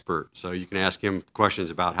optics expert. So you can ask him questions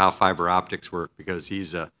about how fiber optics work, because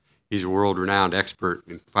he's a world-renowned expert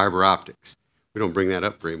in fiber optics. We don't bring that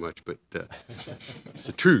up very much, but it's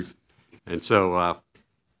the truth. And so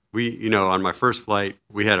we, you know, on my first flight,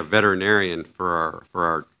 we had a veterinarian for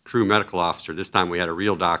our crew medical officer. This time we had a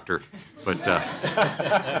real doctor, but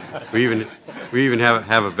we even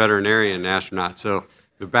have a veterinarian astronaut. So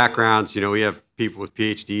the backgrounds, you know, we have people with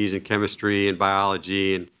PhDs in chemistry and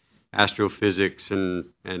biology and astrophysics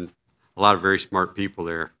and a lot of very smart people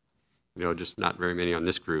there. You know, just not very many on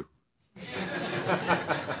this crew.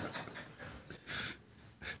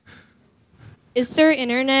 Is there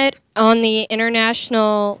internet on the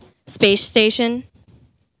International Space Station?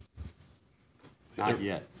 Not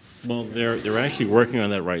yet. Well, they're actually working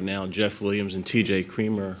on that right now. Jeff Williams and TJ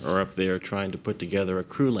Creamer are up there trying to put together a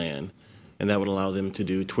crew LAN, and that would allow them to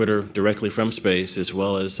do Twitter directly from space as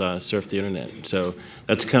well as surf the internet. So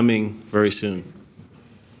that's coming very soon.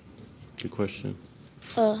 Good question.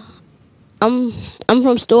 I'm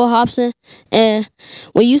from Stuart Hobson, and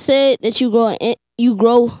when you said that you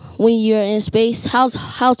grow when you're in space, how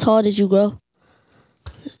tall did you grow?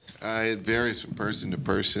 It varies from person to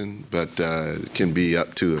person, but it can be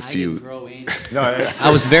up to a few.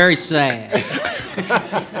 I was very sad.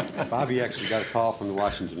 Bobby actually got a call from the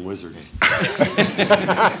Washington Wizards.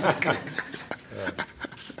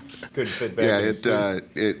 Couldn't fit back. Yeah,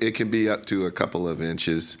 it can be up to a couple of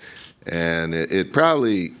inches, and it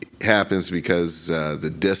probably happens because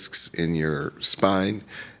the discs in your spine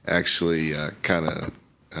actually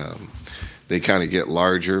they kind of get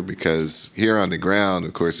larger, because here on the ground,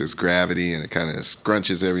 of course, there's gravity and it kind of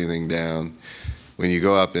scrunches everything down. When you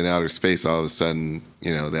go up in outer space, all of a sudden,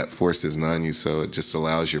 you know, that force isn't on you, so it just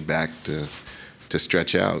allows your back to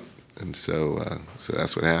stretch out, and so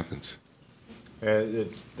that's what happens.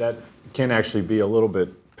 That can actually be a little bit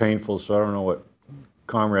painful, so I don't know what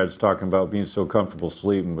Comrade's talking about being so comfortable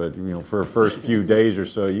sleeping, but you know, for the first few days or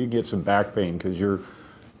so, you get some back pain because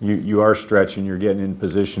you are stretching, you're getting in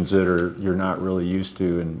positions that you're not really used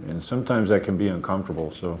to, and sometimes that can be uncomfortable.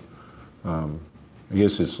 So I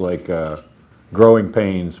guess it's like growing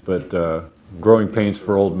pains, but growing pains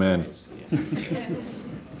for old men.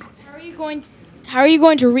 How are you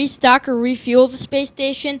going to restock or refuel the space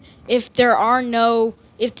station if the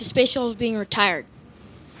space shuttle is being retired?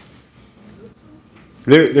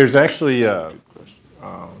 There's actually the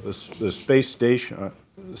space station.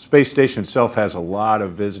 The space station itself has a lot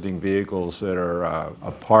of visiting vehicles that are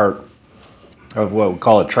a part of what we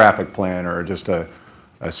call a traffic plan, or just a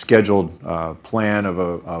scheduled plan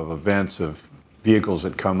of events of vehicles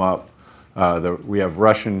that come up. We have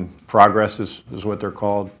Russian Progresses, is what they're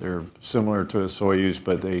called. They're similar to a Soyuz,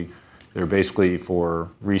 but they're basically for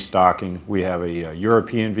restocking. We have a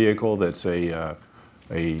European vehicle that's it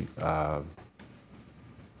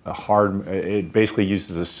basically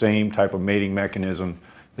uses the same type of mating mechanism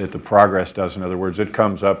that the Progress does. In other words, it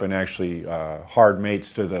comes up and actually hard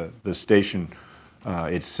mates to the station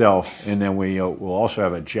itself. And then we'll also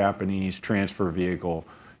have a Japanese transfer vehicle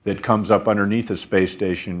that comes up underneath the space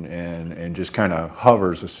station and just kind of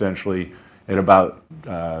hovers essentially at about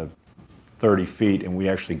 30 feet, and we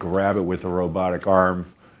actually grab it with a robotic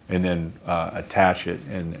arm and then attach it.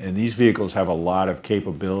 And these vehicles have a lot of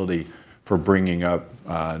capability for bringing up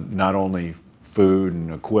not only food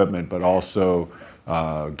and equipment, but also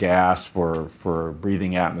gas for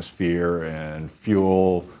breathing atmosphere and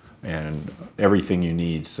fuel and everything you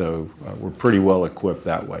need. So we're pretty well equipped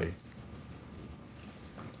that way.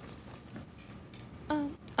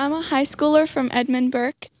 I'm a high schooler from Edmund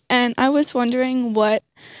Burke, and I was wondering what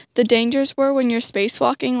the dangers were when you're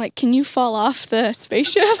spacewalking. Like, can you fall off the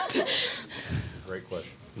spaceship? Great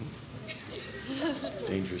question.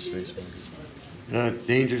 Dangerous spacewalking.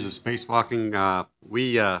 Dangers of spacewalking.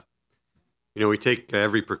 We take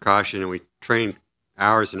every precaution, and we train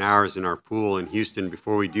hours and hours in our pool in Houston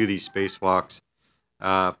before we do these spacewalks.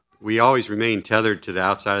 We always remain tethered to the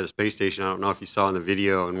outside of the space station. I don't know if you saw in the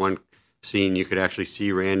video, in one scene you could actually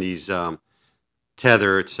see Randy's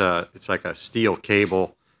tether. It's like a steel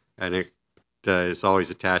cable, and it is always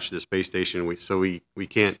attached to the space station. So we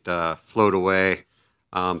can't float away.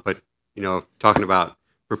 But you know, talking about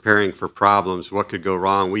preparing for problems, what could go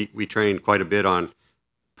wrong, we trained quite a bit on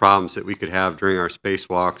problems that we could have during our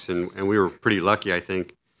spacewalks, and we were pretty lucky, I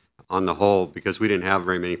think, on the whole, because we didn't have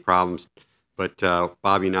very many problems. But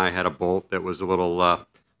Bobby and I had a bolt that was a little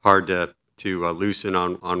hard to loosen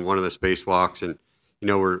on one of the spacewalks, and you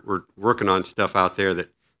know, we're working on stuff out there that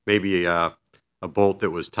maybe a bolt that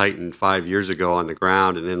was tightened 5 years ago on the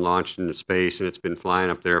ground and then launched into space, and it's been flying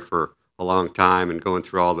up there for a long time and going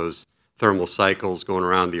through all those thermal cycles going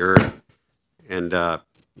around the Earth, and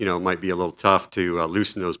you know, it might be a little tough to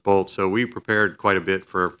loosen those bolts. So we prepared quite a bit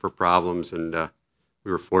for problems, and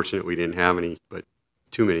we were fortunate we didn't have any, but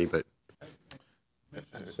too many. But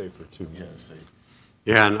safer too.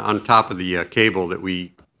 Yeah, and on top of the cable that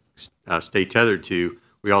we stay tethered to,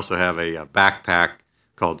 We also have a backpack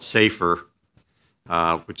called SAFER,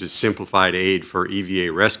 which is Simplified Aid for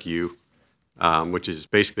EVA Rescue, which is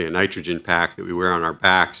basically a nitrogen pack that we wear on our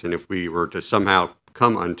backs. And if we were to somehow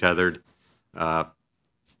come untethered,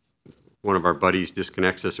 one of our buddies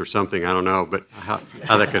disconnects us or something, I don't know, but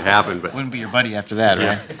how that could happen. But wouldn't be your buddy after that,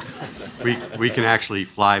 right? We can actually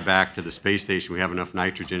fly back to the space station. We have enough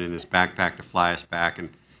nitrogen in this backpack to fly us back, and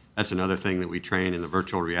that's another thing that we train in the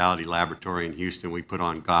virtual reality laboratory in Houston. We put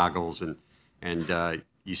on goggles, and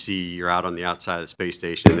you see you're out on the outside of the space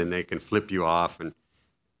station, and then they can flip you off of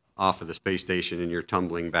the space station, and you're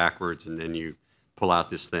tumbling backwards, and then you pull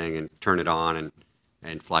out this thing and turn it on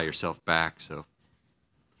and fly yourself back. So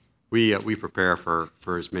we prepare for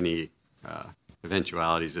as many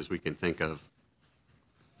eventualities as we can think of.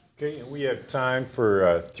 Okay, and we have time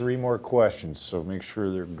for 3 more questions, so make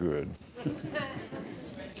sure they're good.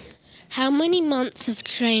 How many months of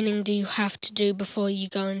training do you have to do before you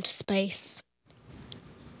go into space?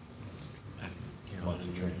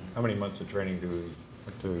 How many months of training do we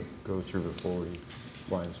have to go through before we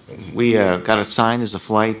fly in space? We got assigned as a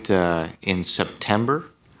flight in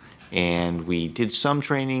September, and we did some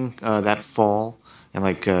training that fall. And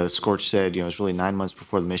like Scorch said, it was really 9 months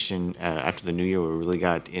before the mission. After the new year, we really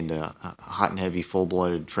got into hot and heavy,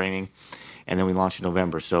 full-blooded training. And then we launched in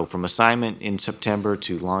November. So from assignment in September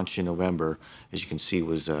to launch in November, as you can see,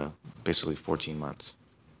 was basically 14 months.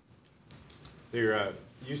 There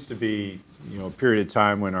used to be, a period of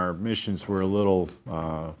time when our missions were a little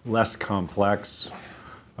less complex.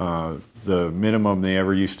 The minimum they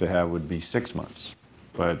ever used to have would be 6 months,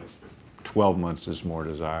 but 12 months is more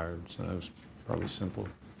desired, so that was probably simpler.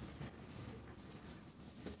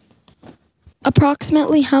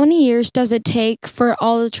 Approximately how many years does it take for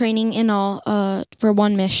all the training in all for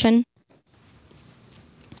one mission?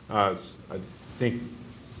 I think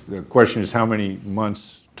the question is how many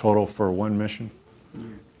months total for one mission?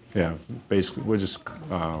 Yeah, basically, we'll just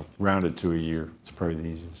round it to a year. It's probably the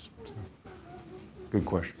easiest. So, good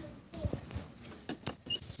question.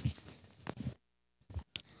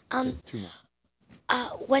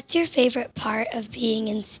 What's your favorite part of being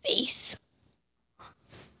in space?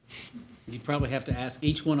 You'd probably have to ask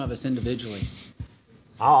each one of us individually.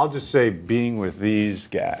 I'll just say being with these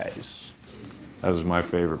guys. That was my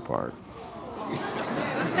favorite part.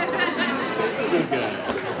 Sensitive guy.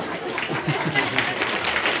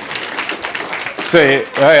 Say,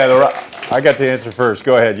 oh yeah, I got the answer first.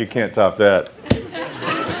 Go ahead, you can't top that.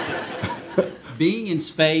 Being in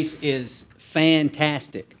space is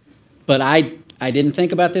fantastic, but I didn't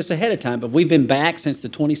think about this ahead of time, but we've been back since the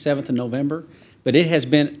 27th of November, but it has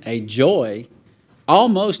been a joy,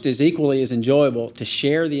 almost as equally as enjoyable, to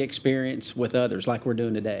share the experience with others like we're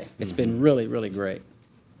doing today. It's been really, really great.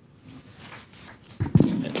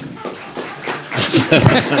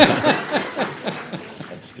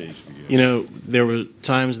 There were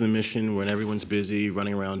times in the mission when everyone's busy,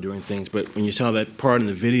 running around doing things, but when you saw that part in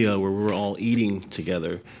the video where we were all eating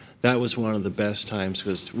together, that was one of the best times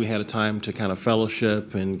because we had a time to kind of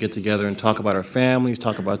fellowship and get together and talk about our families,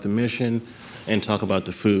 talk about the mission, and talk about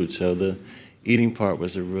the food. So the eating part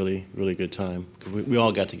was a really, really good time. We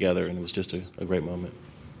all got together, and it was just a great moment.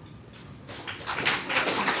 All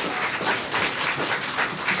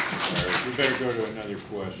right, we better go to another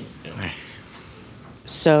question. Yeah.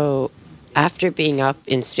 So, after being up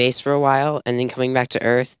in space for a while and then coming back to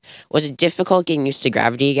Earth, was it difficult getting used to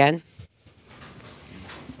gravity again?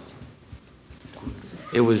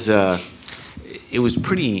 It was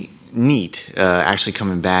pretty neat, actually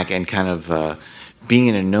coming back and kind of being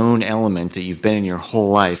in a known element that you've been in your whole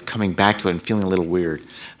life, coming back to it and feeling a little weird.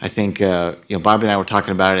 I think Bobby and I were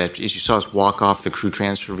talking about it as you saw us walk off the crew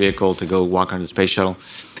transfer vehicle to go walk onto the space shuttle.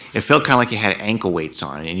 It felt kind of like you had ankle weights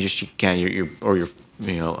on, and your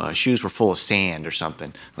shoes were full of sand or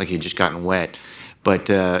something, like you'd just gotten wet. But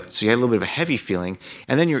so you had a little bit of a heavy feeling,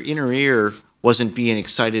 and then your inner ear wasn't being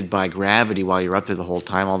excited by gravity while you're up there the whole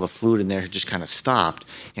time. All the fluid in there had just kind of stopped.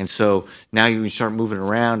 And so now you start moving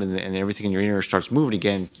around and everything in your inner ear starts moving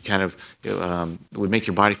again, kind of it would make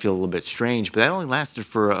your body feel a little bit strange. But that only lasted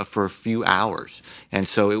for a few hours. And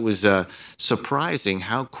so it was surprising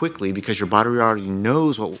how quickly, because your body already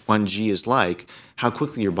knows what 1G is like, how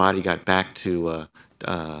quickly your body got back to,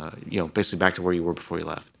 basically back to where you were before you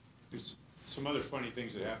left. Some other funny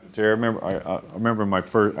things that happened. I remember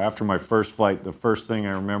after my first flight, the first thing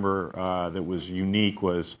I remember that was unique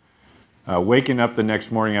was waking up the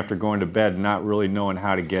next morning after going to bed, not really knowing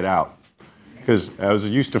how to get out. because I was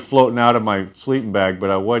used to floating out of my sleeping bag, but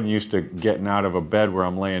I wasn't used to getting out of a bed where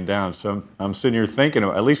I'm laying down. So I'm sitting here thinking,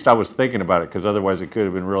 at least I was thinking about it, because otherwise it could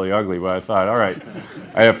have been really ugly. But I thought, all right,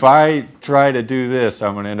 if I try to do this,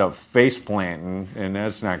 I'm going to end up face planting, and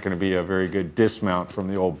that's not going to be a very good dismount from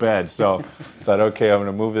the old bed. So I thought, okay, I'm going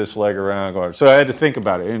to move this leg around. So I had to think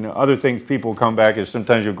about it. And other things people come back is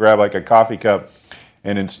sometimes you'll grab like a coffee cup,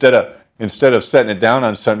 and instead of setting it down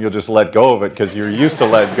on something, you'll just let go of it because you're used to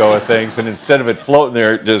letting go of things. And instead of it floating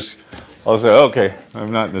there, it just, I'll say, okay,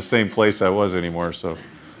 I'm not in the same place I was anymore. So,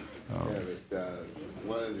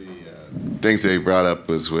 one of the things they brought up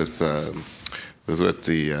was with the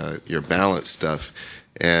your balance stuff.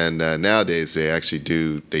 And nowadays they actually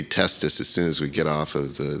they test us as soon as we get off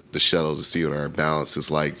of the shuttle to see what our balance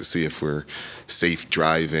is like, to see if we're safe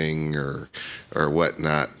driving or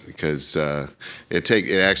whatnot, because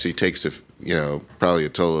it actually takes probably a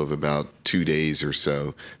total of about 2 days or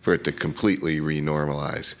so for it to completely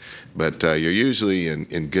renormalize. But you're usually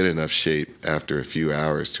in good enough shape after a few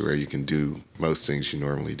hours to where you can do most things you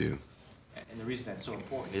normally do. And the reason that's so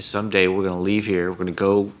important is someday we're going to leave here, we're going to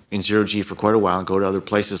go in zero-G for quite a while and go to other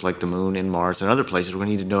places like the moon and Mars and other places. We're going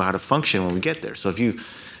to need to know how to function when we get there. So if you've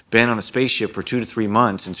been on a spaceship for 2 to 3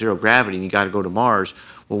 months in zero gravity and you got to go to Mars,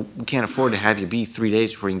 well, we can't afford to have you be 3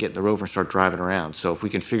 days before you can get in the rover and start driving around. So if we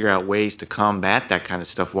can figure out ways to combat that kind of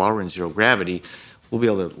stuff while we're in zero gravity, we'll be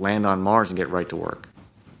able to land on Mars and get right to work.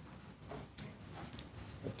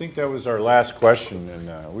 I think that was our last question,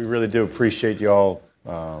 and we really do appreciate you all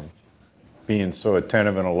being so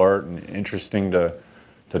attentive and alert and interesting to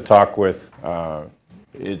talk with.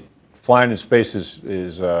 Flying in space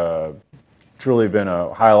is truly been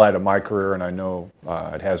a highlight of my career, and I know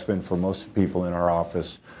it has been for most people in our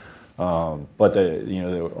office. But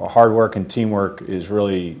the hard work and teamwork is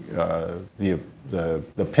really the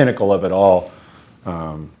pinnacle of it all.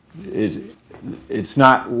 It's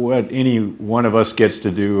not what any one of us gets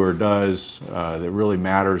to do or does that really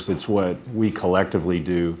matters. It's what we collectively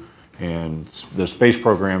do. And the space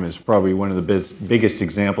program is probably one of the biggest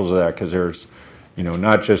examples of that, because there's,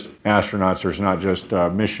 not just astronauts, there's not just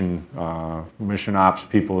mission ops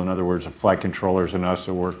people, in other words, the flight controllers and us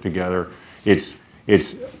that work together. It's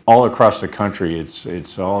all across the country.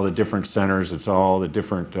 It's all the different centers. It's all the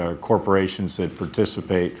different corporations that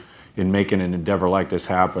participate in making an endeavor like this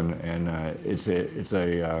happen. And it's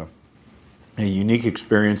a unique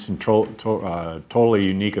experience and totally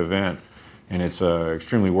unique event. And it's an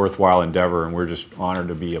extremely worthwhile endeavor, and we're just honored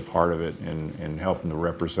to be a part of it and helping to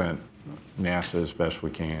represent NASA as best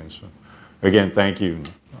we can. So, again, thank you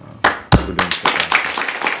for doing so.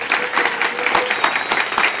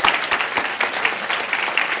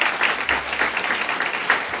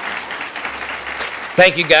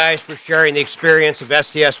 Thank you guys for sharing the experience of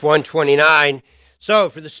STS-129. So,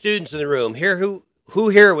 for the students in the room, who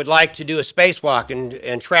here would like to do a spacewalk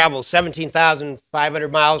and travel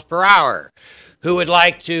 17,500 miles per hour? Who would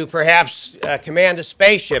like to perhaps command a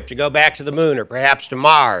spaceship to go back to the moon, or perhaps to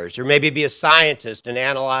Mars, or maybe be a scientist and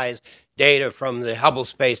analyze data from the Hubble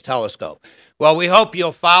Space Telescope? Well, we hope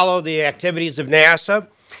you'll follow the activities of NASA.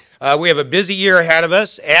 We have a busy year ahead of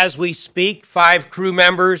us. As we speak, 5 crew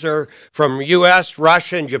members are from U.S.,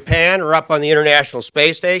 Russia, and Japan are up on the International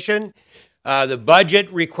Space Station. The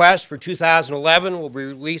budget request for 2011 will be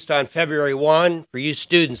released on February 1 for you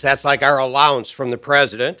students. That's like our allowance from the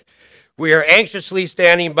President. We are anxiously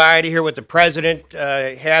standing by to hear what the President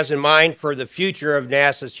has in mind for the future of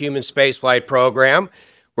NASA's human spaceflight program.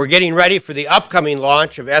 We're getting ready for the upcoming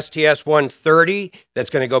launch of STS-130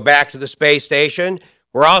 that's going to go back to the space station.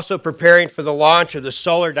 We're also preparing for the launch of the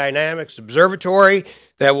Solar Dynamics Observatory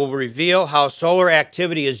that will reveal how solar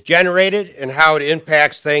activity is generated and how it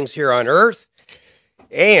impacts things here on Earth.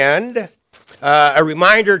 And a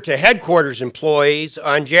reminder to headquarters employees,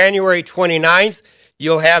 on January 29th,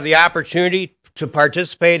 you'll have the opportunity to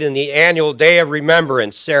participate in the annual Day of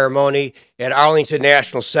Remembrance ceremony at Arlington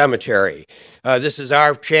National Cemetery. This is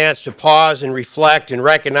our chance to pause and reflect and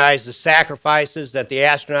recognize the sacrifices that the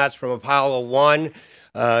astronauts from Apollo 1,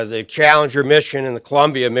 the Challenger mission, and the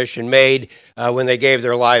Columbia mission made when they gave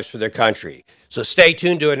their lives for their country. So stay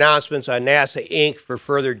tuned to announcements on NASA Inc. for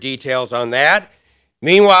further details on that.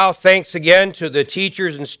 Meanwhile, thanks again to the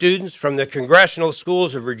teachers and students from the Congressional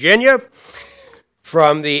Schools of Virginia,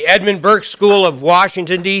 from the Edmund Burke School of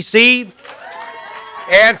Washington, D.C.,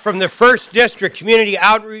 and from the First District Community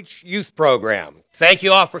Outreach Youth Program. Thank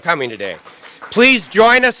you all for coming today. Please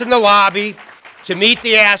join us in the lobby to meet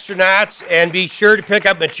the astronauts, and be sure to pick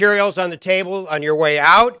up materials on the table on your way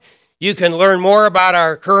out. You can learn more about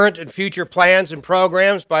our current and future plans and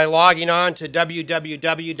programs by logging on to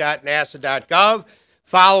www.nasa.gov.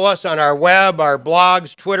 Follow us on our web, our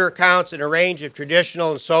blogs, Twitter accounts, and a range of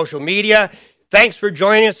traditional and social media. Thanks for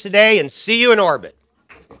joining us today, and see you in orbit.